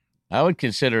I would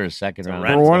consider a second it's a round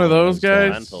rental. For one of those It's a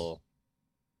guys? rental.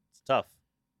 It's tough.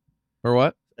 Or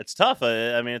what? It's tough.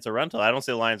 I mean, it's a rental. I don't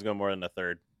see the Lions going more than a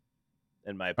third.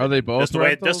 In my opinion, Are they both just the way,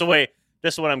 rentals?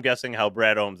 just what I'm guessing how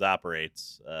Brad Holmes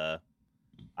operates. I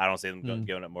don't see them Hmm.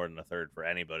 giving up more than a third for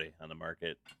anybody on the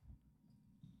market,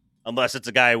 unless it's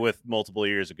a guy with multiple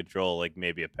years of control, like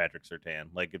maybe a Patrick Surtain.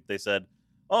 Like if they said,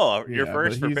 "Oh, you're Yeah,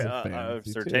 first but for he's a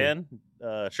fantasy, too.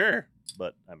 Surtain," sure,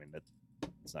 but I mean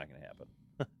it's not going to happen.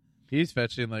 He's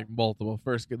fetching like multiple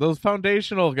first. Those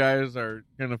foundational guys are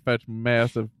gonna fetch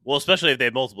massive. Well, especially if they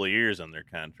have multiple years on their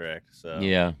contract. So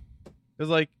Yeah. Cause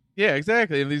like, yeah,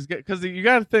 exactly. And these because you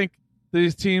got to think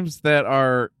these teams that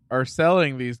are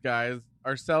selling these guys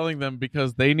are selling them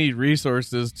because they need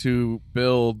resources to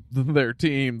build their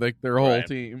team, like their whole Right.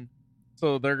 team.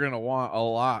 So they're gonna want a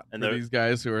lot And for they're- these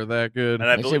guys who are that good. And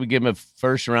I I say believe, we give him a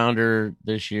first rounder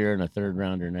this year and a third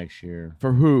rounder next year.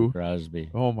 For who? Crosby.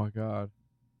 Oh my God.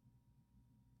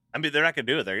 I mean, they're not going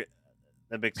to do it.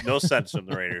 That makes no sense from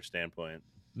the Raiders' standpoint.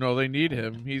 No, they need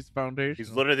him. He's foundational.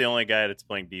 He's literally the only guy that's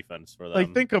playing defense for them.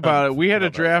 Like, think about it. We had How to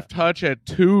about draft that? Hutch at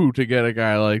 2 to get a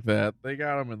guy like that. They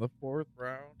got him in the 4th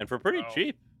round. And for pretty Wow.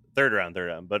 cheap, third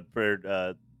round. But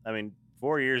for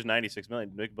 4 years, $96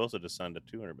 million. Nick Bosa just signed a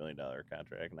 $200 million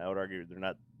contract, and I would argue they're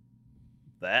not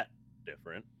that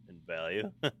different in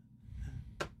value.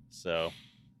 So,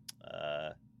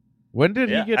 When did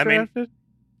Yeah, he get I mean- drafted?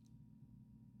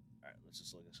 all right, let's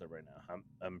just look this up right now.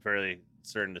 I'm fairly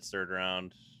certain it's third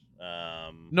round.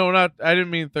 No, not. I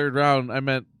didn't mean 3rd round. I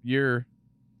meant year.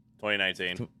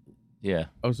 2019. Yeah.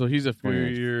 Oh, so he's a few 4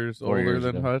 years. years 4 older years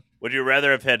than ago. Hutch. Would you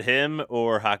rather have had him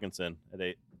or Hawkinson at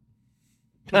 8?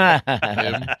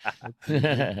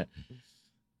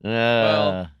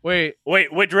 Well, wait.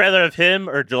 Wait, would you rather have him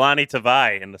or Jelani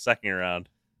Tavai in the second round?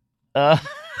 uh,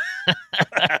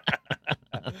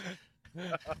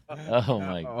 oh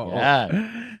my Oh.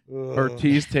 god!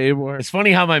 Ortiz Tabor. It's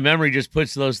funny how my memory just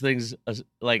puts those things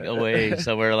like away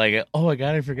somewhere. Like, oh my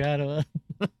god, I forgot about.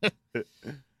 I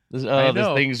The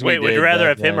know. things. Wait, we would did you rather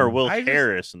back have him or then. Will I just-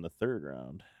 Harris in the third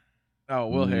round? Oh,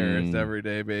 Will Harris Mm. every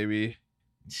day, baby.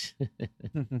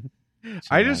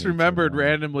 I just Johnny remembered Tavai.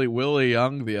 randomly Willie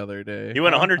Young the other day. He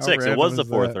went How 106. It random was the is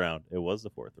fourth that? round. It was the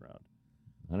fourth round.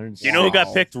 106. Do you know who got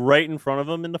Wow. picked right in front of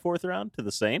him in the fourth round to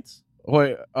the Saints?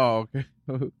 Wait. Oh, okay.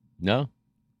 No.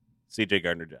 C.J.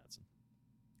 Gardner-Johnson.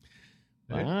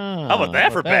 Wow. How about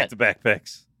that for that? back-to-back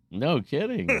picks? No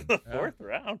kidding. The fourth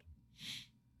round.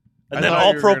 I And then thought you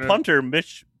were all-pro gonna- punter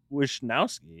Mitch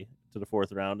Wishnowsky to the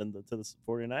fourth round and to the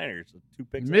 49ers. 2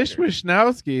 picks. Mish later.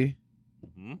 Wishnowsky.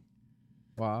 Mhm.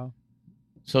 Wow.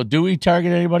 So, do we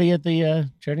target anybody at the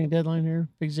trading deadline here,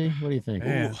 Big Z? What do you think?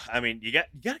 Man. Ooh, I mean, you got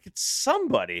to get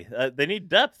somebody. They need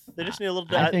depth. They just need a little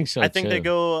I depth. think so, I think they too.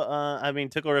 go. I mean,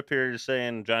 Tickle Rip here is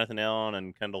saying Jonathan Allen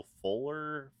and Kendall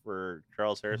Fuller for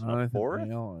Charles Harris on fourth.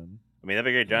 Allen. I mean, that'd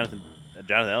be great. Jonathan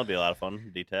Allen would be a lot of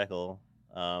fun. D tackle.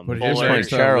 But At he this just Fuller, point,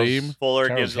 Salim. Fuller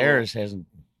Charles gives Harris hasn't.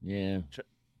 Yeah.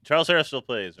 Charles Harris still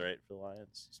plays, right, for the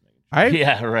Lions? Just making sure. I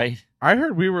Yeah. Right. I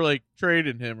heard we were like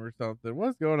trading him or something.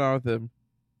 What's going on with him?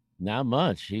 Not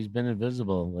much. He's been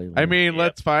invisible lately. I mean, Yep.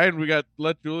 let's fine.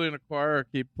 Let Julian Acquire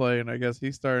keep playing. I guess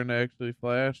he's starting to actually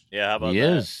flash. Yeah, how about he that?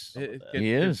 is. How about that? It-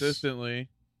 He is. consistently.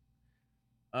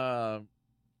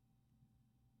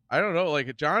 I don't know,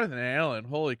 like Jonathan Allen.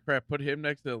 Holy crap! Put him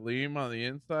next to Liam on the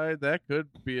inside. That could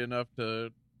be enough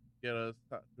to get us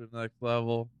to the next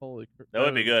level. Holy crap! That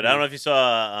would be good. I don't know if you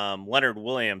saw Leonard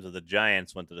Williams of the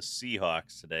Giants went to the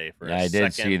Seahawks today for Yeah, a I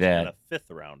did second see that. and a fifth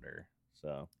rounder.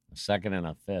 So A second and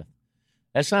a fifth.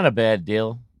 That's not a bad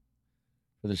deal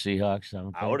for the Seahawks. I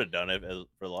don't I think. would have done it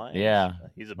for the Lions. Yeah.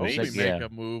 He's Hope we amazing. Hopefully, make yeah. a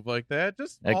move like that.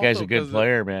 Just That guy's also a good 'cause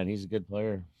player, man. He's a good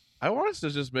player. I want us to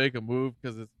just make a move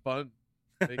because it's fun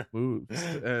to make moves.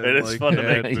 It is fun to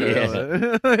make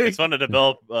moves. It's fun to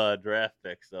develop draft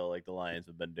picks, though, like the Lions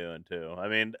have been doing too. I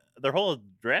mean, their whole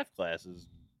draft class is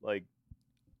like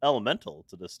elemental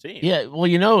to this team. Yeah. Well,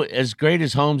 you know, as great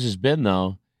as Holmes has been,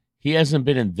 though, he hasn't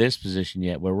been in this position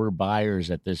yet, where we're buyers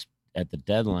at the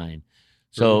deadline.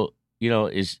 So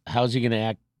how's he going to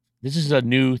act? This is a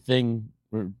new thing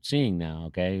we're seeing now.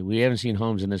 Okay, we haven't seen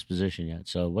Holmes in this position yet.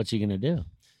 So what's he going to do?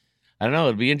 I don't know.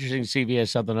 It'd be interesting to see if he has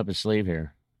something up his sleeve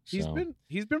here. He's So,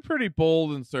 been pretty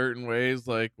bold in certain ways,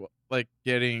 like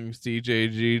getting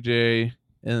CJGJ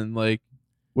and like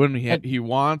when he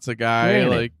wants a guy, Granted.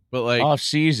 like but like off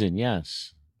season,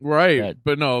 yes. right, that-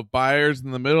 but no buyers in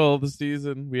the middle of the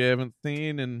season we haven't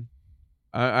seen, and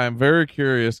I'm very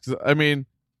curious because I mean,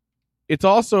 it's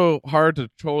also hard to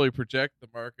totally project the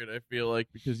market, I feel like,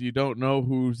 because you don't know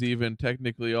who's even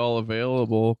technically all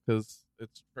available because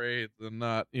it's trades and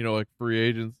not, like free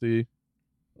agency.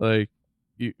 Like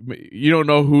you don't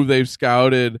know who they've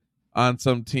scouted on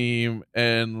some team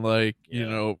and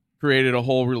created a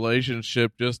whole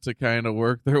relationship just to kind of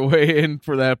work their way in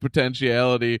for that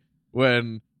potentiality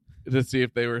to see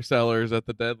if they were sellers at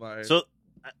the deadline. So,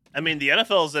 I mean, the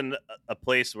NFL is in a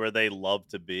place where they love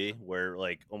to be, where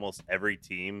almost every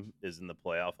team is in the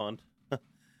playoff hunt.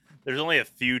 There's only a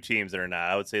few teams that are not.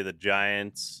 I would say the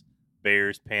Giants,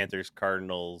 Bears, Panthers,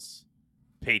 Cardinals,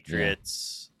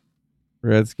 Patriots,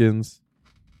 Redskins.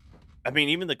 I mean,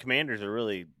 even the Commanders are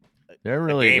really they're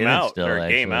really game in out. it still. They're a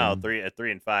game actually. out,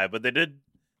 3-5. But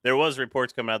there was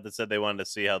reports coming out that said they wanted to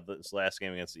see how this last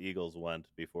game against the Eagles went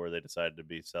before they decided to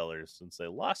be sellers, since they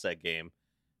lost that game.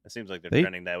 It seems like they're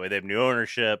trending that way. They have new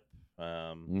ownership.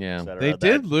 They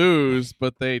did lose,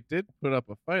 but they did put up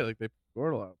a fight. Like, they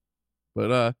scored a lot.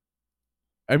 But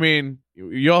I mean,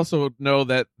 you also know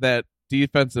that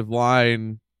defensive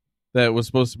line that was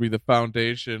supposed to be the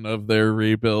foundation of their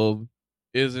rebuild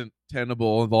isn't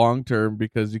tenable long term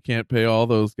because you can't pay all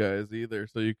those guys either.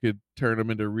 So you could turn them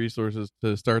into resources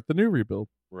to start the new rebuild.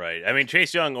 Right. I mean,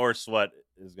 Chase Young or Sweat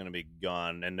is going to be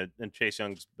gone, and Chase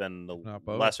Young's been the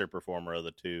lesser performer of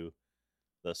the two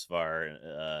thus far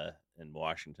in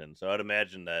Washington. So I'd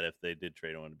imagine that if they did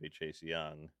trade, it would be Chase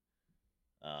Young.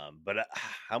 But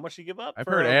how much you give up? I've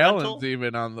for heard a Allen's rental?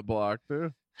 even on the block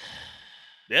too.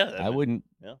 Yeah, I wouldn't.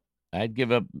 Yeah. I'd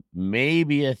give up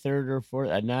maybe a third or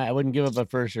fourth. I wouldn't give up a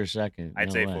first or second.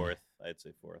 I'd say way. fourth. I'd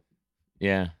say fourth.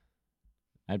 Yeah,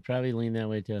 I'd probably lean that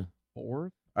way too.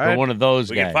 Fourth? For one of those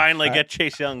we guys. can finally get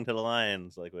Chase Young to the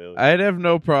Lions. I'd have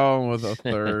no problem with a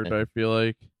third. I feel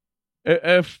like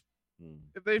if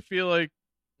they feel like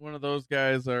one of those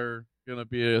guys are going to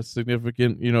be a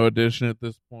significant, addition at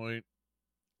this point,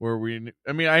 where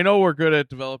I know we're good at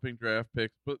developing draft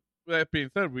picks, but that being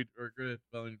said, we are good at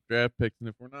developing draft picks, and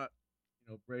if we're not,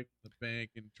 breaking the bank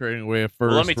and trading away a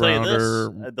first let me tell you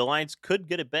rounder, this: the Lions could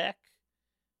get it back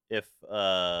if,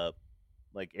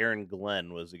 Aaron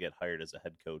Glenn was to get hired as a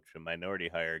head coach. A minority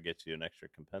hire gets you an extra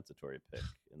compensatory pick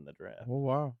in the draft. Oh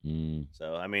wow!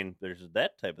 So I mean, there's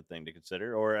that type of thing to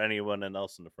consider, or anyone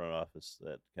else in the front office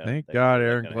that. Thank God,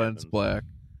 Aaron Glenn's black.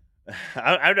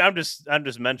 I'm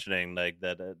just mentioning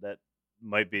that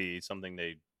might be something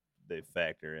they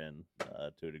factor in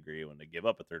to a degree when they give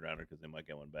up a third rounder, because they might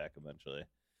get one back eventually.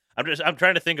 I'm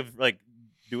trying to think of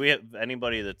do we have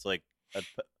anybody that's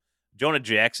Jonah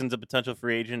Jackson's a potential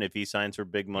free agent. If he signs for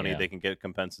big money, they can get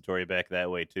compensatory back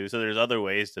that way too. So there's other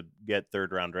ways to get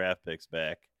third round draft picks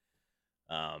back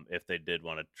if they did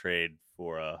want to trade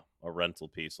for a rental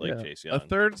piece like Chase Young. A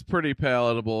third's pretty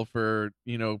palatable for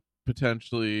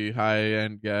potentially high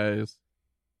end guys.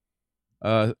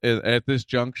 At this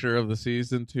juncture of the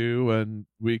season too, and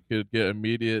we could get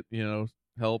immediate,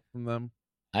 help from them.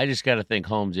 I just got to think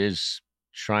Holmes is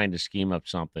trying to scheme up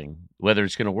something. Whether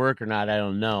it's going to work or not, I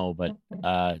don't know. But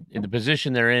in the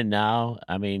position they're in now,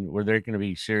 I mean, where they're going to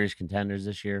be serious contenders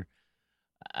this year,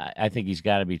 I think he's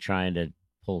got to be trying to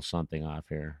pull something off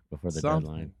here before the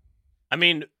deadline. I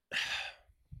mean,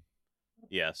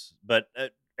 yes, but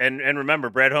and remember,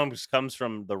 Brad Holmes comes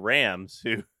from the Rams,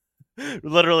 who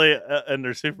literally in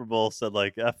their Super Bowl said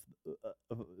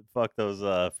fuck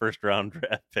those first round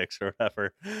draft picks or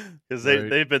whatever, because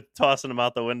they've been tossing them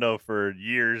out the window for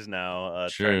years now.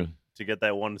 Trying to get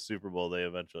that one Super Bowl they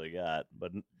eventually got,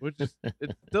 but which is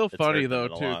it's still funny though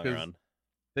too, because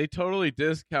they totally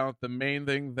discount the main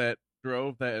thing that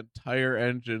drove that entire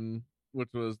engine, which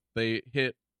was they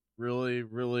hit really,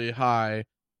 really high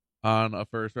on a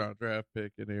first round draft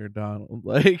pick in Aaron Donald.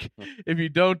 If you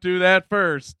don't do that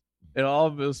first, it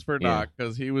all was for naught,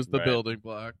 because he was the building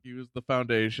block. He was the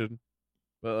foundation.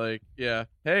 But,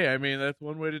 hey, I mean, that's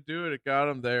one way to do it. It got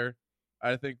him there.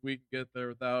 I think we can get there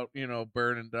without,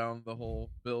 burning down the whole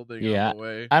building on the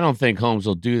way. I don't think Holmes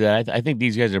will do that. I think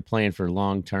these guys are playing for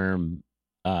long-term,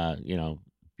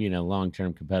 being a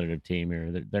long-term competitive team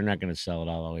here. They're not going to sell it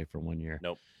all the way for 1 year.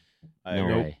 Nope. No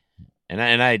way.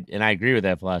 And I agree with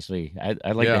that philosophy.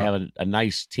 I'd like to have a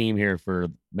nice team here for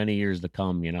many years to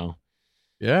come,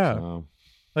 Yeah. So,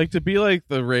 to be like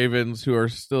the Ravens, who are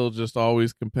still just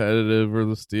always competitive, or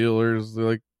the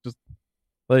Steelers,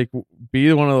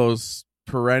 be one of those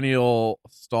perennial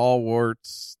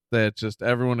stalwarts that just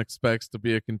everyone expects to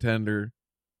be a contender.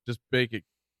 Just make it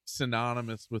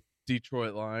synonymous with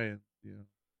Detroit Lions.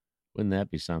 Wouldn't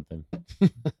that be something?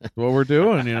 That's what we're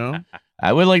doing,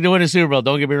 I would like to win a Super Bowl.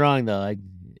 Don't get me wrong, though.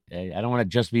 I don't want to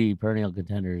just be perennial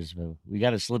contenders, but we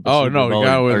got to slip. Oh, Super no, we Bowl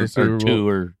gotta win or the Super Bowl. 2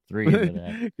 or 3 into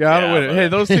that. Gotta Yeah, win it. but- Hey,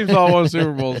 those teams all won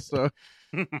Super Bowls. So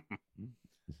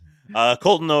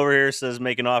Colton over here says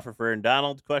make an offer for Aaron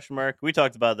Donald? ? We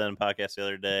talked about that in the podcast the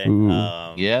other day. Ooh.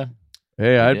 Yeah,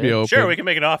 hey, I'd be Yeah. open. Sure, we can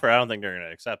make an offer. I don't think they're going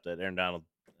to accept it. Aaron Donald,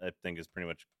 I think, is pretty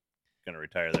much going to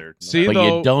retire there. See, but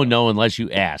though- you don't know unless you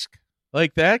ask.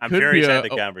 Like that I'm could sure be he's a. had the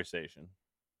conversation.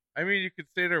 I mean, you could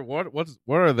say there. What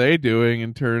are they doing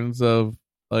in terms of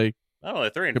like I don't know.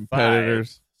 They're 3-5,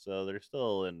 competitors? so they're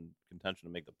still in contention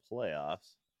to make the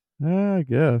playoffs. I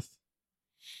guess.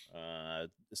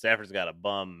 Stafford's got a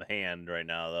bum hand right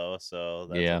now, though, so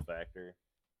that's Yeah. a factor.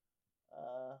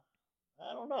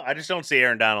 I don't know. I just don't see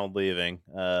Aaron Donald leaving.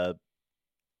 I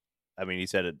mean, he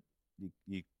said it.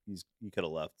 He could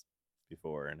have left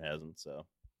before and hasn't. So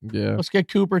Yeah. Let's get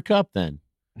Cooper Cup then.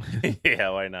 yeah,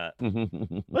 why not? yeah,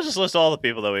 Let's just list all the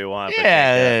people that we want. but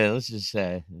can't let's just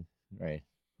say right.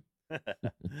 get.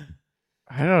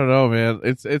 I don't know, man.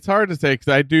 It's hard to say because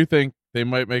I do think they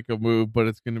might make a move, but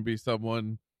it's going to be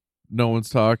someone no one's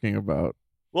talking about.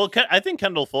 Well, I think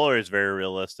Kendall Fuller is very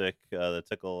realistic. The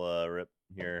tickle rip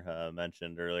here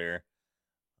mentioned earlier.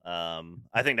 I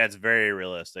think that's very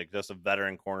realistic. Just a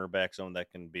veteran cornerback, someone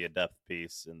that can be a depth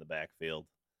piece in the backfield,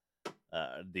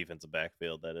 defensive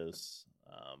backfield. That is.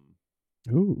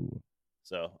 Ooh,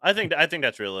 So I think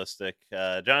that's realistic.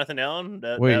 Jonathan Allen.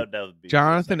 That would be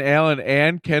Jonathan realistic. Allen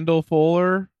and Kendall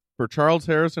Fuller for Charles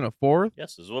Harrison, a fourth.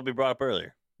 Yes, this is what we brought up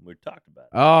earlier. We talked about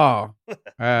it. Oh,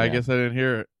 I Yeah. guess I didn't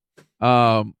hear it.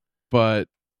 But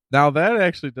now that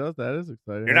actually does. That is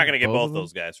exciting. You're not going to get of both them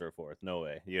those guys for a fourth. No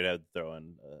way. You'd have to throw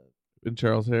in. in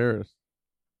Charles Harris.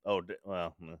 Well,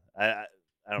 I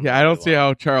don't. Yeah, know I if don't you see want-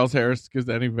 how Charles Harris gives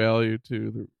any value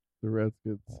to the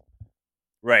Redskins.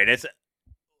 Right. It's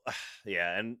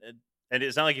yeah, and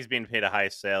it's not like he's being paid a high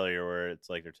salary or where it's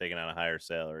like they're taking on a higher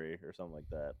salary or something like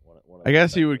that. One of I the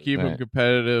guess he would factors. keep him Right.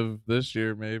 competitive this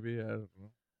year, maybe. I don't know.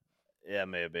 Yeah,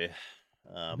 maybe.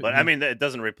 But I mean, it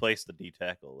doesn't replace the D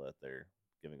tackle that they're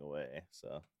giving away.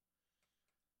 So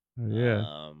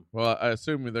Yeah. Well, I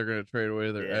assume they're going to trade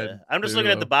away their yeah. Ed. I'm just too,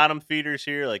 looking at the though. bottom feeders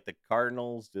here, like the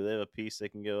Cardinals. Do they have a piece they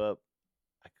can go up?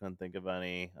 I couldn't think of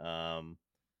any.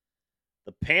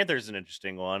 The Panthers an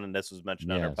interesting one, and this was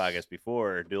mentioned on our Yes. podcast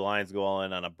before. Do Lions go all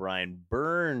in on a Brian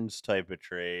Burns type of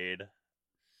trade?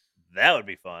 That would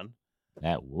be fun.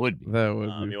 That would be. That would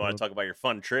be You want fun. to talk about your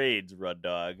fun trades, Rud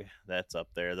Dog? That's up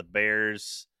there. The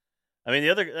Bears.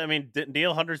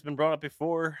 Danielle Hunter's been brought up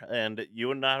before, and you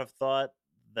would not have thought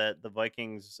that the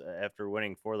Vikings, after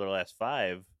winning 4 of their last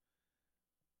 5,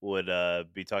 would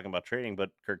be talking about trading.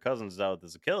 But Kirk Cousins is out with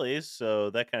his Achilles, so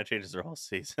that kind of changes their whole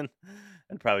season,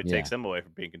 and probably takes them away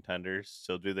from being contenders.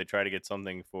 So, do they try to get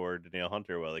something for Danielle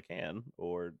Hunter while they can,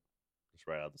 or just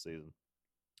ride out the season?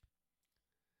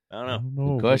 I don't I know. don't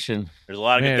know. Good question. There's a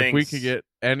lot of Man, good if we things. could get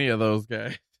any of those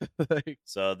guys. like,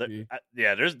 So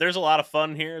Yeah. there's a lot of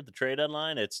fun here at the trade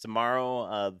deadline. It's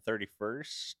tomorrow, the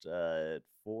 31st, at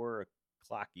 4:00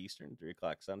 Eastern,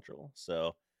 3:00 Central.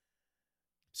 So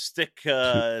stick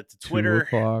to 2 Twitter.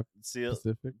 o'clock See,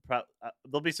 Pacific.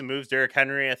 there'll be some moves. Derrick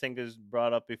Henry, I think, is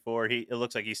brought up before. It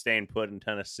looks like he's staying put in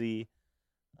Tennessee,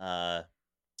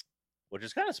 which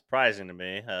is kind of surprising to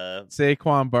me.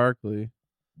 Saquon Barkley.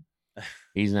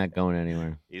 He's not going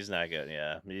anywhere. He's not good.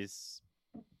 Yeah,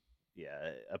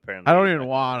 apparently. I don't he's even not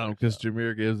want good him there, because so.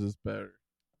 Jameer Gibbs is better.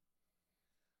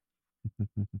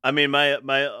 I mean,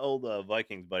 my old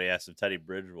Vikings buddy asked if Teddy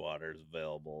Bridgewater is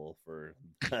available for.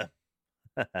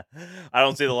 I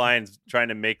don't see the Lions trying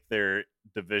to make their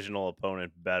divisional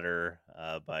opponent better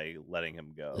by letting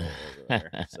him go over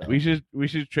there. So. We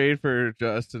should trade for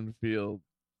Justin Fields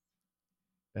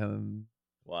and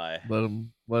Why? let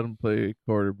him play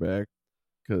quarterback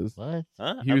because What?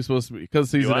 Huh? he was supposed to be because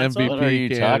he's You an want some? MVP What are you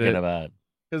talking candidate. about?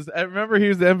 Because I remember he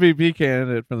was the MVP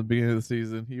candidate from the beginning of the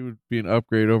season. He would be an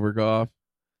upgrade over Goff.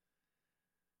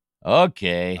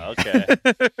 Okay. Okay.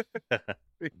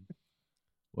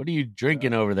 What are you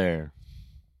drinking over there?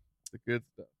 The good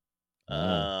stuff.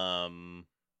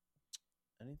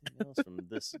 Anything else from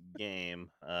this game?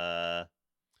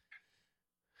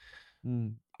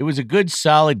 It was a good,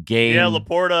 solid game. Yeah,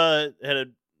 Laporta had a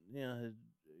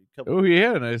couple. Oh, he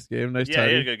had a nice game. Nice Yeah, he had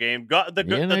a tidy. good game. He had a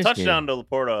The nice touchdown game. to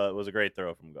Laporta was a great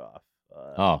throw from Goff.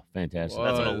 Oh, fantastic. Wow.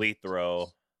 That's an was. elite throw.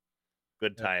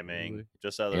 Good timing, Absolutely.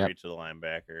 just out of the Yep. reach of the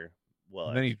linebacker. Well,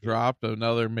 And then he executed. dropped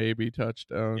another maybe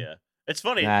touchdown. Yeah, it's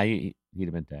funny. Nah, he'd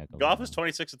have been tackled. Goff was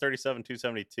 26 of 37,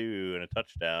 272, and a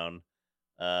touchdown.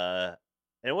 And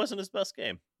it wasn't his best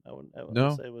game. I wouldn't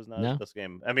No. say it was not No? his best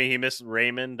game. I mean, he missed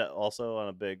Raymond also on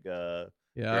a big Yeah,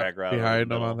 drag route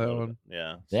behind over him the on that middle. one.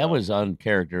 Yeah, That so- was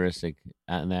uncharacteristic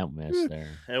on that miss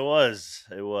there. It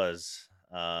was.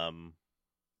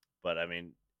 But I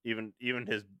mean, even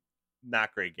his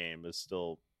not great game is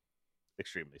still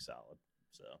extremely solid.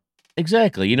 So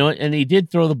Exactly. You know, and he did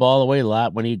throw the ball away a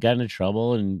lot when he got into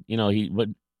trouble. And, you know, he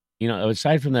would, you know,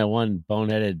 aside from that one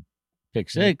boneheaded pick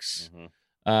six,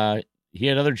 he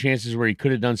had other chances where he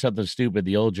could have done something stupid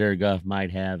the old Jared Goff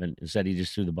might have, and instead he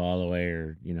just threw the ball away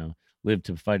or, you know, lived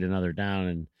to fight another down.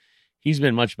 And he's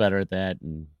been much better at that.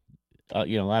 And,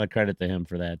 you know, a lot of credit to him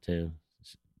for that, too.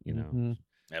 You know, Mhm.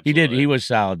 he did. absolutely. He was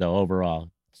solid, though,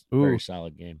 overall. Ooh. Very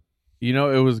solid game. You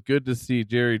know, it was good to see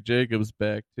Jerry Jacobs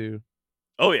back too.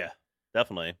 Oh yeah,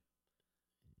 definitely.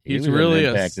 He He's was an really a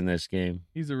impact in this game.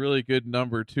 He's a really good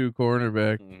number 2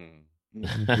 cornerback.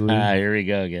 Here we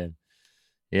go again.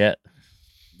 Yeah.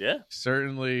 Yeah.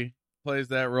 Certainly plays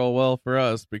that role well for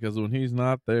us because when he's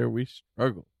not there, we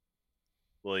struggle.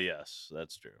 Well, yes,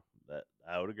 that's true. That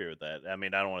I would agree with that. I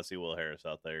mean, I don't want to see Will Harris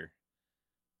out there.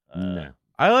 No.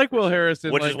 I like Will Harris,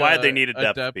 in which like is why a- they need a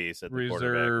depth, depth piece at the quarterback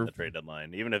in reserve. the trade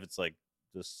deadline, even if it's like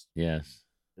just Yes.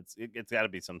 it's got to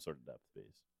be some sort of depth piece.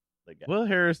 Like, Will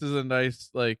Harris is a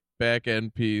nice like back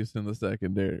end piece in the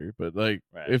secondary, but like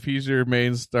Right. if he's your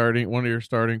main one of your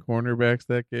starting cornerbacks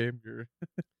that game, you're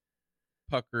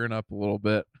puckering up a little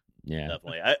bit. Yeah.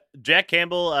 definitely. Jack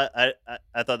Campbell, I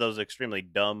thought that was extremely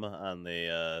dumb on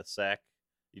the sack.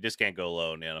 You just can't go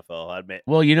low in the NFL. I admit.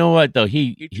 Well, you know what though?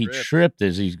 He He tripped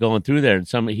as he's going through there,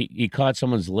 and he caught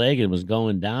someone's leg and was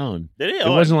going down. Did he? It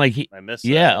wasn't like he. I missed.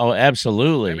 Yeah. that. Oh,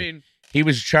 absolutely. I mean, he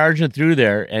was charging through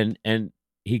there, and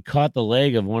he caught the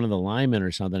leg of one of the linemen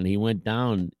or something. And he went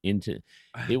down into.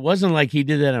 It wasn't like he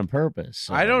did that on purpose.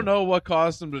 So. I don't know what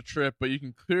caused him to trip, but you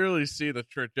can clearly see the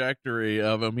trajectory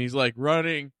of him. He's like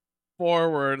running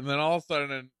forward, and then all of a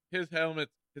sudden, his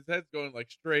head's going like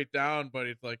straight down, but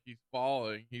it's like he's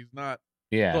falling. He's not.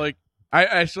 Yeah. Like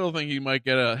I still think he might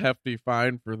get a hefty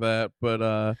fine for that,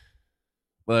 but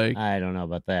like I don't know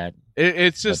about that.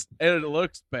 it's just it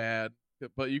looks bad,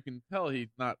 but you can tell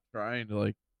he's not trying to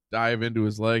like dive into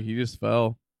his leg. He just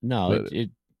fell. No, But- it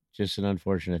just an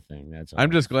unfortunate thing. That's all.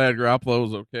 I'm just glad Garoppolo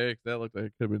was okay, 'cause that looked like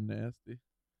it could have been nasty.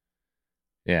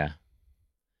 Yeah.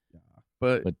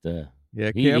 But But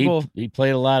yeah, he Campbell. he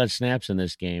played a lot of snaps in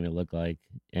this game. It looked like,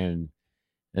 and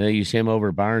then you see him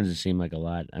over Barnes. It seemed like a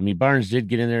lot. I mean, Barnes did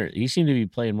get in there. He seemed to be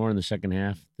playing more in the second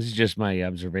half. This is just my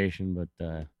observation,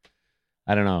 but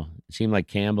I don't know. It seemed like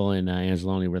Campbell and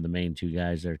Anzalone were the main two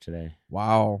guys there today.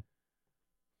 Wow.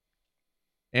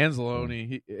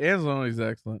 Anzalone's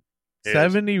excellent. He is.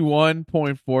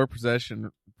 71.4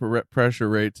 possession pressure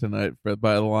rate tonight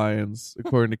by the Lions,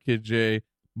 according to Kid J.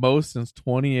 Most since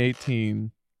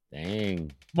 2018.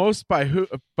 Dang. Most by who?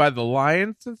 By the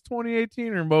Lions since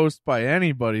 2018, or most by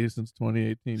anybody since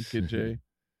 2018? Kid J.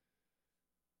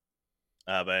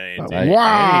 But By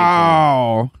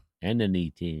Wow. And an E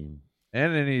team.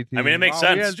 And any team. I mean, it makes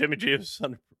Wow, we sense. had- Jimmy G was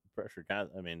under pressure.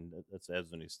 I mean, that's as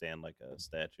when you stand like a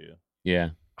statue.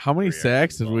 Yeah, How many 3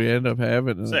 sacks did yards we long. end up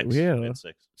having? 6. We had We had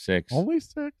 6. 6. only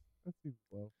 6. That seems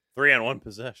low. 3 on 1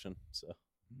 possession. So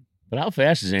But how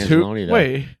fast is Anzalone, though?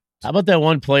 Wait. How about that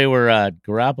one play where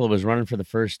Garoppolo was running for the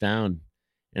first down,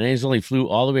 and Anzalone flew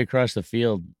all the way across the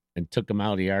field and took him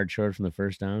out a yard short from the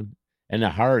first down, and a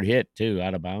hard hit too,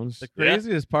 out of bounds. The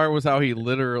craziest part was how he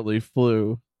literally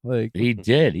flew. Like He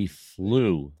did. He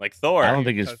flew. like Thor. I don't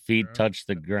think his touched the feet ground. touched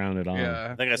the ground at all. yeah,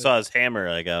 I think I saw his hammer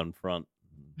like out in front.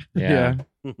 Yeah.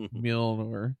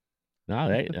 Milner. No,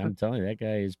 I'm telling you, that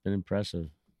guy has been impressive.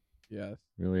 Yes,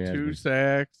 Really has. 2 been.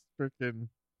 sacks. Freaking.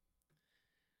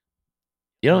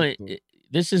 You know, Absolutely.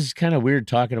 this is kind of weird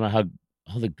talking about how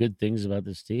all the good things about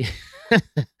this team.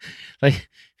 Like, if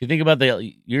you think about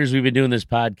the years we've been doing this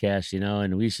podcast, you know,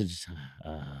 and we should just,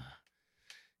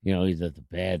 you know, the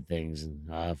bad things, and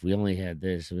if we only had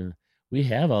this, we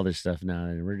have all this stuff now,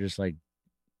 and we're just like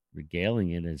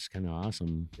regaling it. It's kind of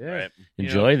awesome. Yeah, Right.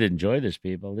 You know- Enjoy this,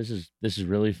 people. This is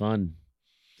really fun.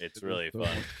 It's really so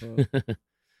fun. much fun.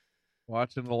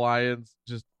 Watching the Lions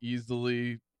just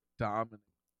easily dominate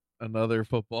another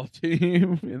football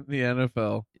team in the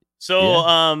NFL. So,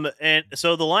 and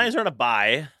so the Lions are on a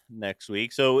bye next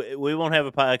week, so we won't have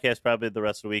a podcast probably the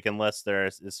rest of the week unless there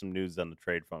is some news on the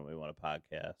trade front we want to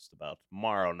podcast about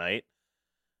tomorrow night.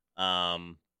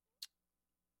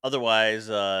 Otherwise,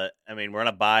 I mean, we're on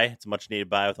a bye. It's a much needed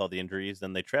bye with all the injuries.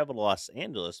 Then they travel to Los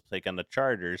Angeles to take on the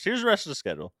Chargers. Here's the rest of the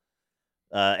schedule.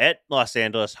 At Los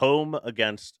Angeles, home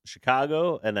against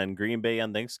Chicago, and then Green Bay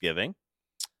on Thanksgiving.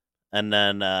 And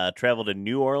then travel to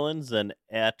New Orleans, then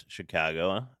at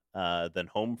Chicago, then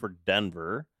home for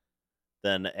Denver,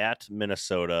 then at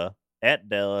Minnesota, at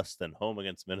Dallas, then home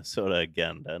against Minnesota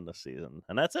again to end the season.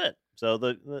 And that's it. So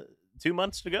the 2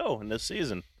 months to go in this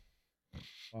season.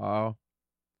 Wow.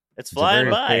 It's flying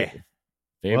very by.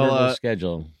 Favorable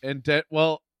schedule. And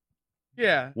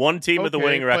yeah. One team with a Okay,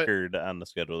 winning but- record on the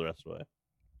schedule the rest of the way.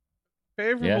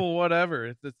 Favorable, whatever.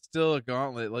 It's still a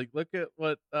gauntlet. Like, look at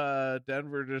what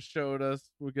Denver just showed us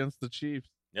against the Chiefs.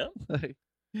 Yeah. Like,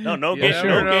 No you game, never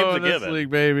no know games in to this give it. league,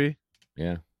 baby.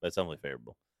 Yeah. That's definitely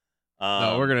favorable.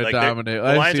 No, we're gonna like dominate. The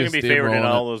I Lions see are us gonna be favored in steamrolling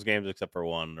all those games except for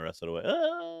one the rest of the way.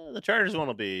 The Chargers one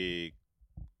will be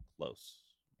close.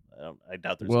 I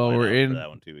doubt there's Well, a line we're out in. for that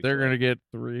one 2 weeks They're away. gonna get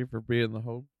 3 for being the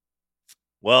hope.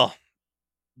 Well,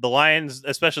 the Lions,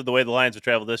 especially the way the Lions have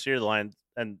traveled this year, the Lions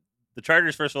and the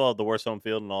Chargers, first of all, have the worst home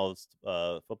field in all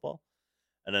of football.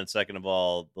 And then second of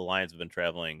all, the Lions have been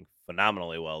traveling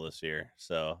phenomenally well this year.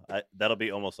 So that'll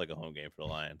be almost like a home game for the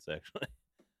Lions, actually.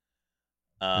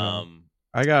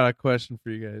 I got a question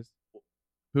for you guys.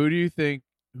 Who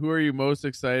are you most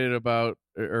excited about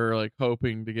or like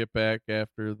hoping to get back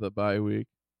after the bye week?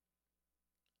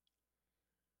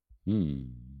 You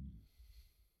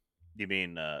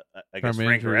mean, I guess From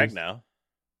Frank injuries. Ragnow.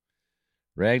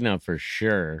 Ragnar for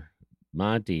sure.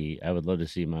 Monty, I would love to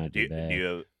see Monty back.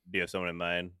 Do you have someone in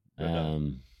mind?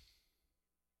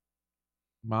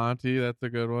 Monty, that's a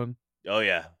good one. Oh,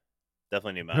 yeah.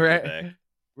 Definitely need Monty back.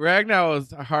 Ragnow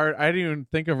was hard. I didn't even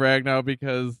think of Ragnow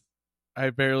because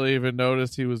I barely even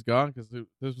noticed he was gone because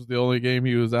this was the only game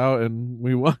he was out and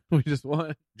we won. We just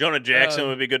won. Jonah Jackson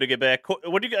would be good to get back.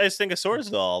 What do you guys think of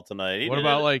Sorsdahl tonight? What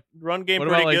about like run game what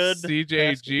pretty about good? like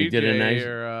CJ He did a GJ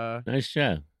or nice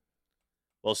job.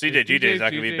 Well, CJ GJ is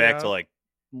not going to be back out? till like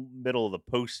middle of the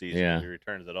postseason Yeah. if he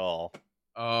returns at all.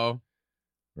 oh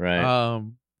Right. I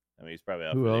mean, he's probably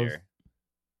out Who for the else? year.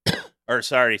 Or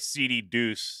sorry, CD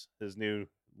Deuce, his new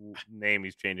name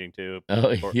he's changing to.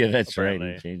 Yeah, that's right.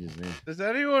 apparently. He changed his name. Does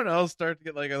anyone else start to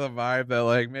get like the vibe that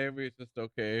like maybe it's just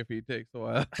okay if he takes a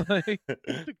while like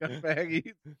to come back?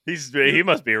 He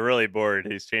must be really bored.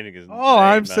 He's changing his. Oh, name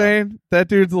I'm now. saying that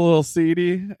dude's a little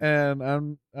seedy, and I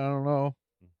don't know.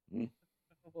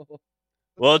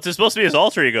 Well, it's supposed to be his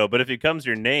alter ego, but if it becomes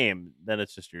your name, then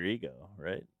it's just your ego,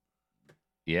 right?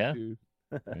 Yeah. Dude.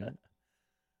 Yeah.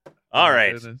 All my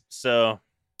right. goodness. So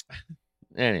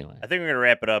Anyway. I think we're gonna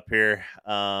wrap it up here.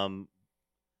 Well,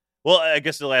 I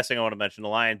guess the last thing I want to mention: the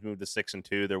Lions moved to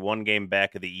 6-2. They're one game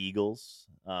back of the Eagles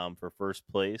for first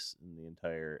place in the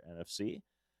entire NFC.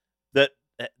 That,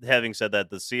 having said that,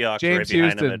 the Seahawks are right James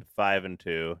behind them Houston.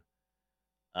 at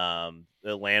 5-2.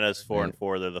 Atlanta's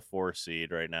 4-4. They're the 4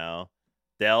 seed right now.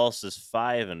 Dallas is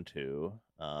 5-2.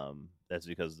 That's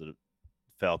because the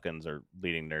Falcons are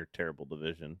leading their terrible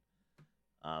division.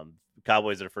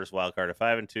 Cowboys are the first wild card at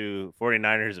 5-2.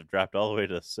 49ers have dropped all the way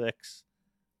to 6.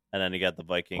 And then you got the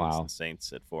Vikings and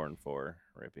Saints at 4-4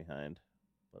 right behind.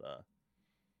 But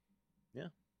yeah.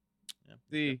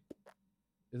 Is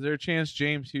there a chance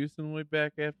James Houston will be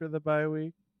back after the bye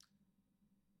week?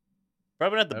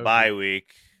 Probably not the That would bye week,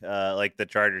 like the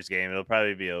Chargers game. It'll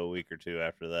probably be a week or two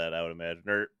after that, I would imagine,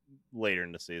 or later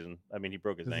in the season. I mean, he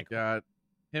broke his ankle. God,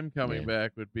 him coming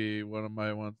back would be one of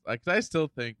my ones. Because I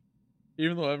still think,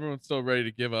 even though everyone's still ready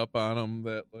to give up on him,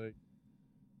 that like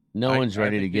No one's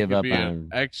ready to think he give could up be on an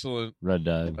excellent Red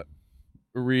Dog.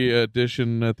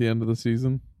 re-addition at the end of the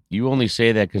season. You only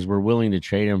say that because we're willing to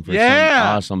trade him for Yeah,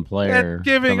 some awesome player. That's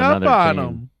giving from up another on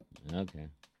team. him. Okay.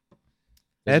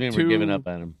 At Doesn't mean we're giving up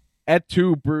on him. Et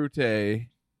tu, Brute.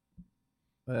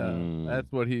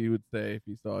 That's what he would say if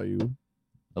he saw you.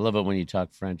 I love it when you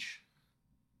talk French.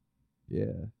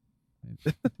 Yeah.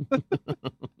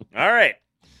 All right.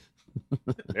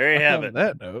 There you have On it.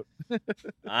 that note.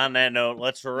 On that note,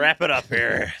 let's wrap it up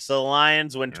here. So the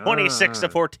Lions win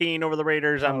 26-14 over the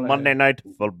Raiders on Monday Night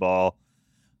Football.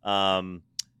 But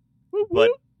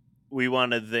we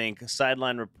want to thank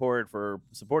Sideline Report for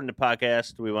supporting the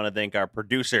podcast. We want to thank our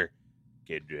producer,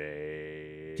 Kid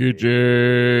J. Kid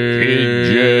J.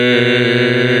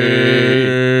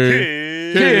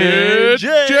 Kid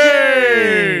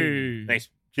J. Thanks,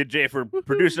 Kid J, for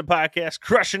producing the podcast,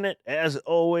 crushing it as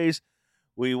always.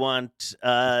 We want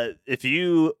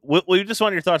we just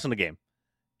want your thoughts on the game.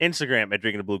 Instagram at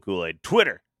Drinking the Blue Kool-Aid,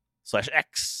 Twitter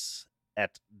 /X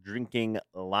at Drinking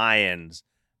Lions,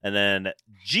 and then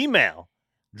Gmail,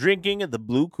 Drinking the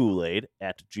Blue Kool-Aid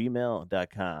at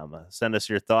gmail.com. Send us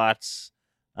your thoughts.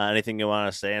 Anything you want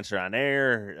us to answer on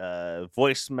air,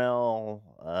 voicemail.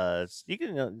 You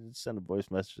can send a voice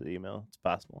message to the email. It's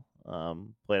possible.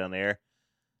 Play it on the air.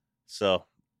 So,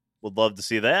 would love to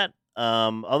see that.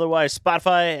 Otherwise,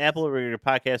 Spotify, Apple, or your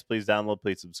podcast, please download,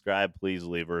 please subscribe, please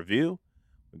leave a review.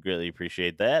 We greatly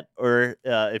appreciate that. Or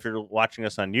if you're watching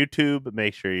us on YouTube,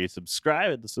 make sure you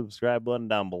subscribe at the subscribe button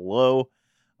down below.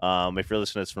 If you're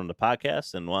listening to this from the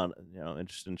podcast and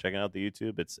interested in checking out the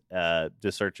YouTube, it's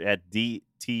just search at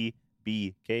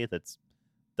DTBK. That's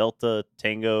Delta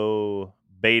Tango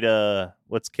Beta.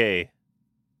 What's K?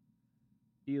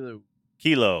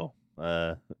 Kilo.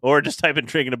 Or just type in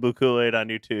Drinking a Blue Kool-Aid on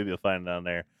YouTube. You'll find it on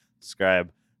there.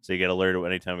 Subscribe so you get alerted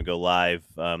anytime we go live.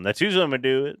 That's usually when we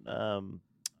do it.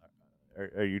 Our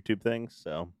YouTube things.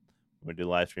 So we do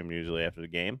live stream usually after the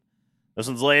game. This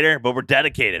one's later, but we're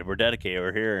dedicated. We're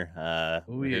here.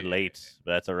 We're here late,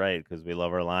 but that's all right because we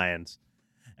love our Lions,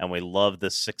 and we love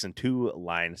this 6-2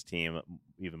 Lions team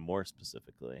even more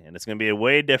specifically. And it's going to be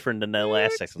way different than that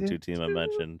last 6-2 team I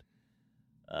mentioned.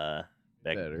 Back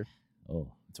Better. in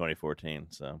 2014.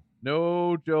 So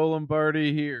No Joe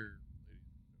Lombardi here.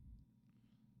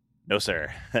 no,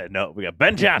 sir. No, we got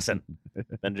Ben Johnson.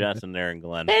 Ben Johnson there in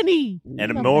Glenn. Benny.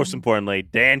 And most importantly,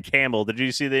 Dan Campbell. Did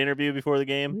you see the interview before the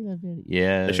game?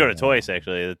 Yeah. They showed it twice,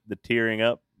 actually. The tearing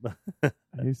up.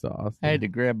 He's awesome. I had to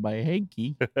grab my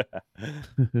hanky.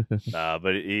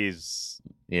 But he's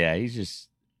just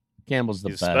Campbell's the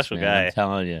he's a best. special man. guy. I'm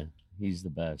telling you, he's the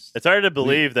best. It's hard to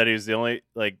believe that he's the only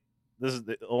this is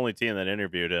the only team that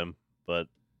interviewed him, but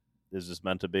it's just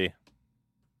meant to be.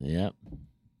 Yep.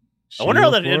 I wonder how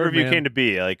that interview came to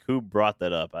be. Like, who brought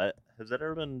that up? Has that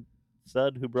ever been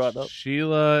said? Who brought it up?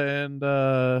 Sheila and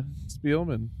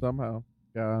Spielman somehow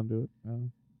got onto it.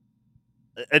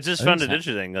 I just found it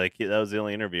interesting. Like, that was the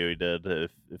only interview he did. Yeah.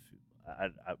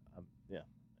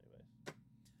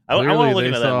 I want to look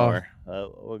into that more.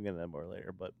 We'll get into that more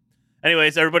later. But,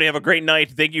 anyways, everybody have a great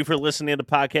night. Thank you for listening to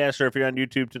the podcast, or if you're on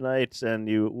YouTube tonight and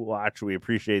you watch, we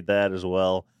appreciate that as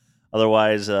well.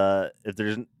 Otherwise, if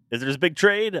there's a big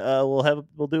trade,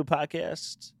 we'll do a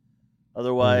podcast.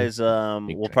 Otherwise,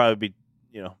 we'll probably be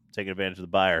taking advantage of the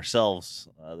bye ourselves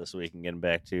this week and getting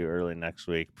back to early next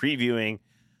week, previewing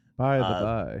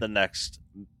the next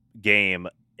game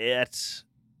at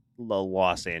the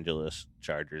Los Angeles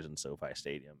Chargers in SoFi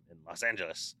Stadium in Los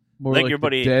Angeles. More Thank like you,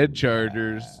 buddy. The dead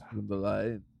Chargers when the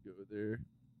Lions go there.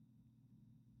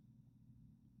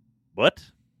 What?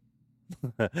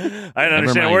 I didn't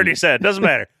understand a word he said. Doesn't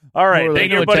matter. All right. More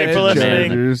Thank like you, everybody, the for dead listening.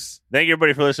 Chargers. Thank you,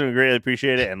 everybody, for listening. We greatly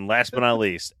appreciate it. And last but not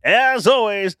least, as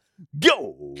always,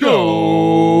 go!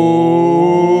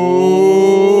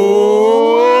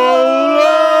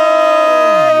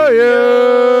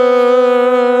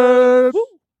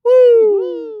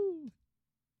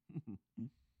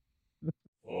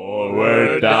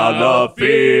 Forward down the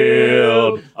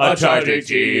field, a charging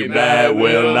team that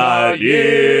will not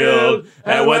yield.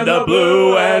 And when the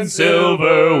blue and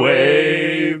silver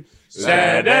wave,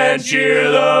 stand and cheer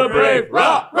the brave.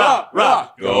 Rock, rock,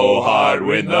 rock. Go hard,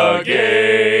 win the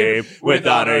game. With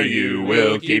honor you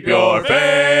will keep your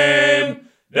fame.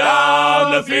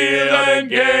 Down the field and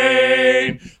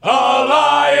gain a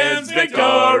Lions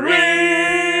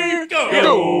victory. Go!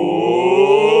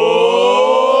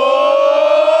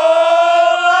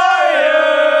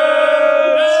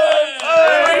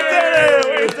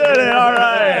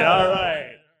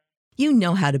 You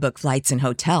know how to book flights and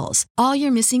hotels. All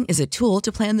you're missing is a tool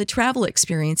to plan the travel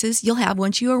experiences you'll have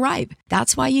once you arrive.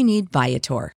 That's why you need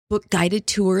Viator. Book guided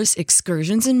tours,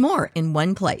 excursions, and more in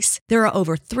one place. There are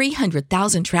over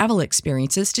 300,000 travel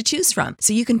experiences to choose from,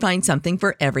 so you can find something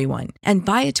for everyone. And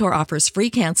Viator offers free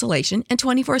cancellation and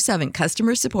 24/7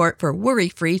 customer support for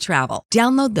worry-free travel.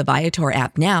 Download the Viator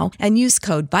app now and use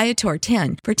code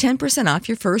Viator10 for 10% off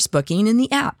your first booking in the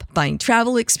app. Find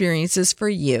travel experiences for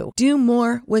you. Do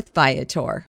more with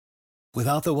Viator.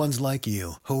 Without the ones like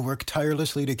you, who work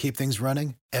tirelessly to keep things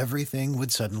running, everything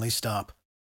would suddenly stop.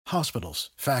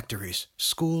 Hospitals, factories,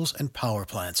 schools, and power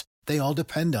plants, they all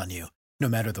depend on you. No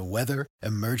matter the weather,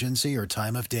 emergency, or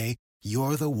time of day,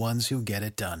 you're the ones who get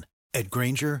it done. At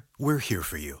Grainger, we're here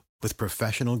for you with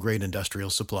professional-grade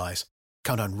industrial supplies.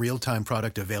 Count on real-time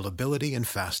product availability and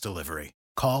fast delivery.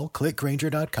 Call, click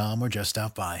Grainger.com, or just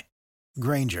stop by.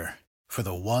 Grainger, for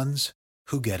the ones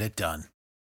who get it done.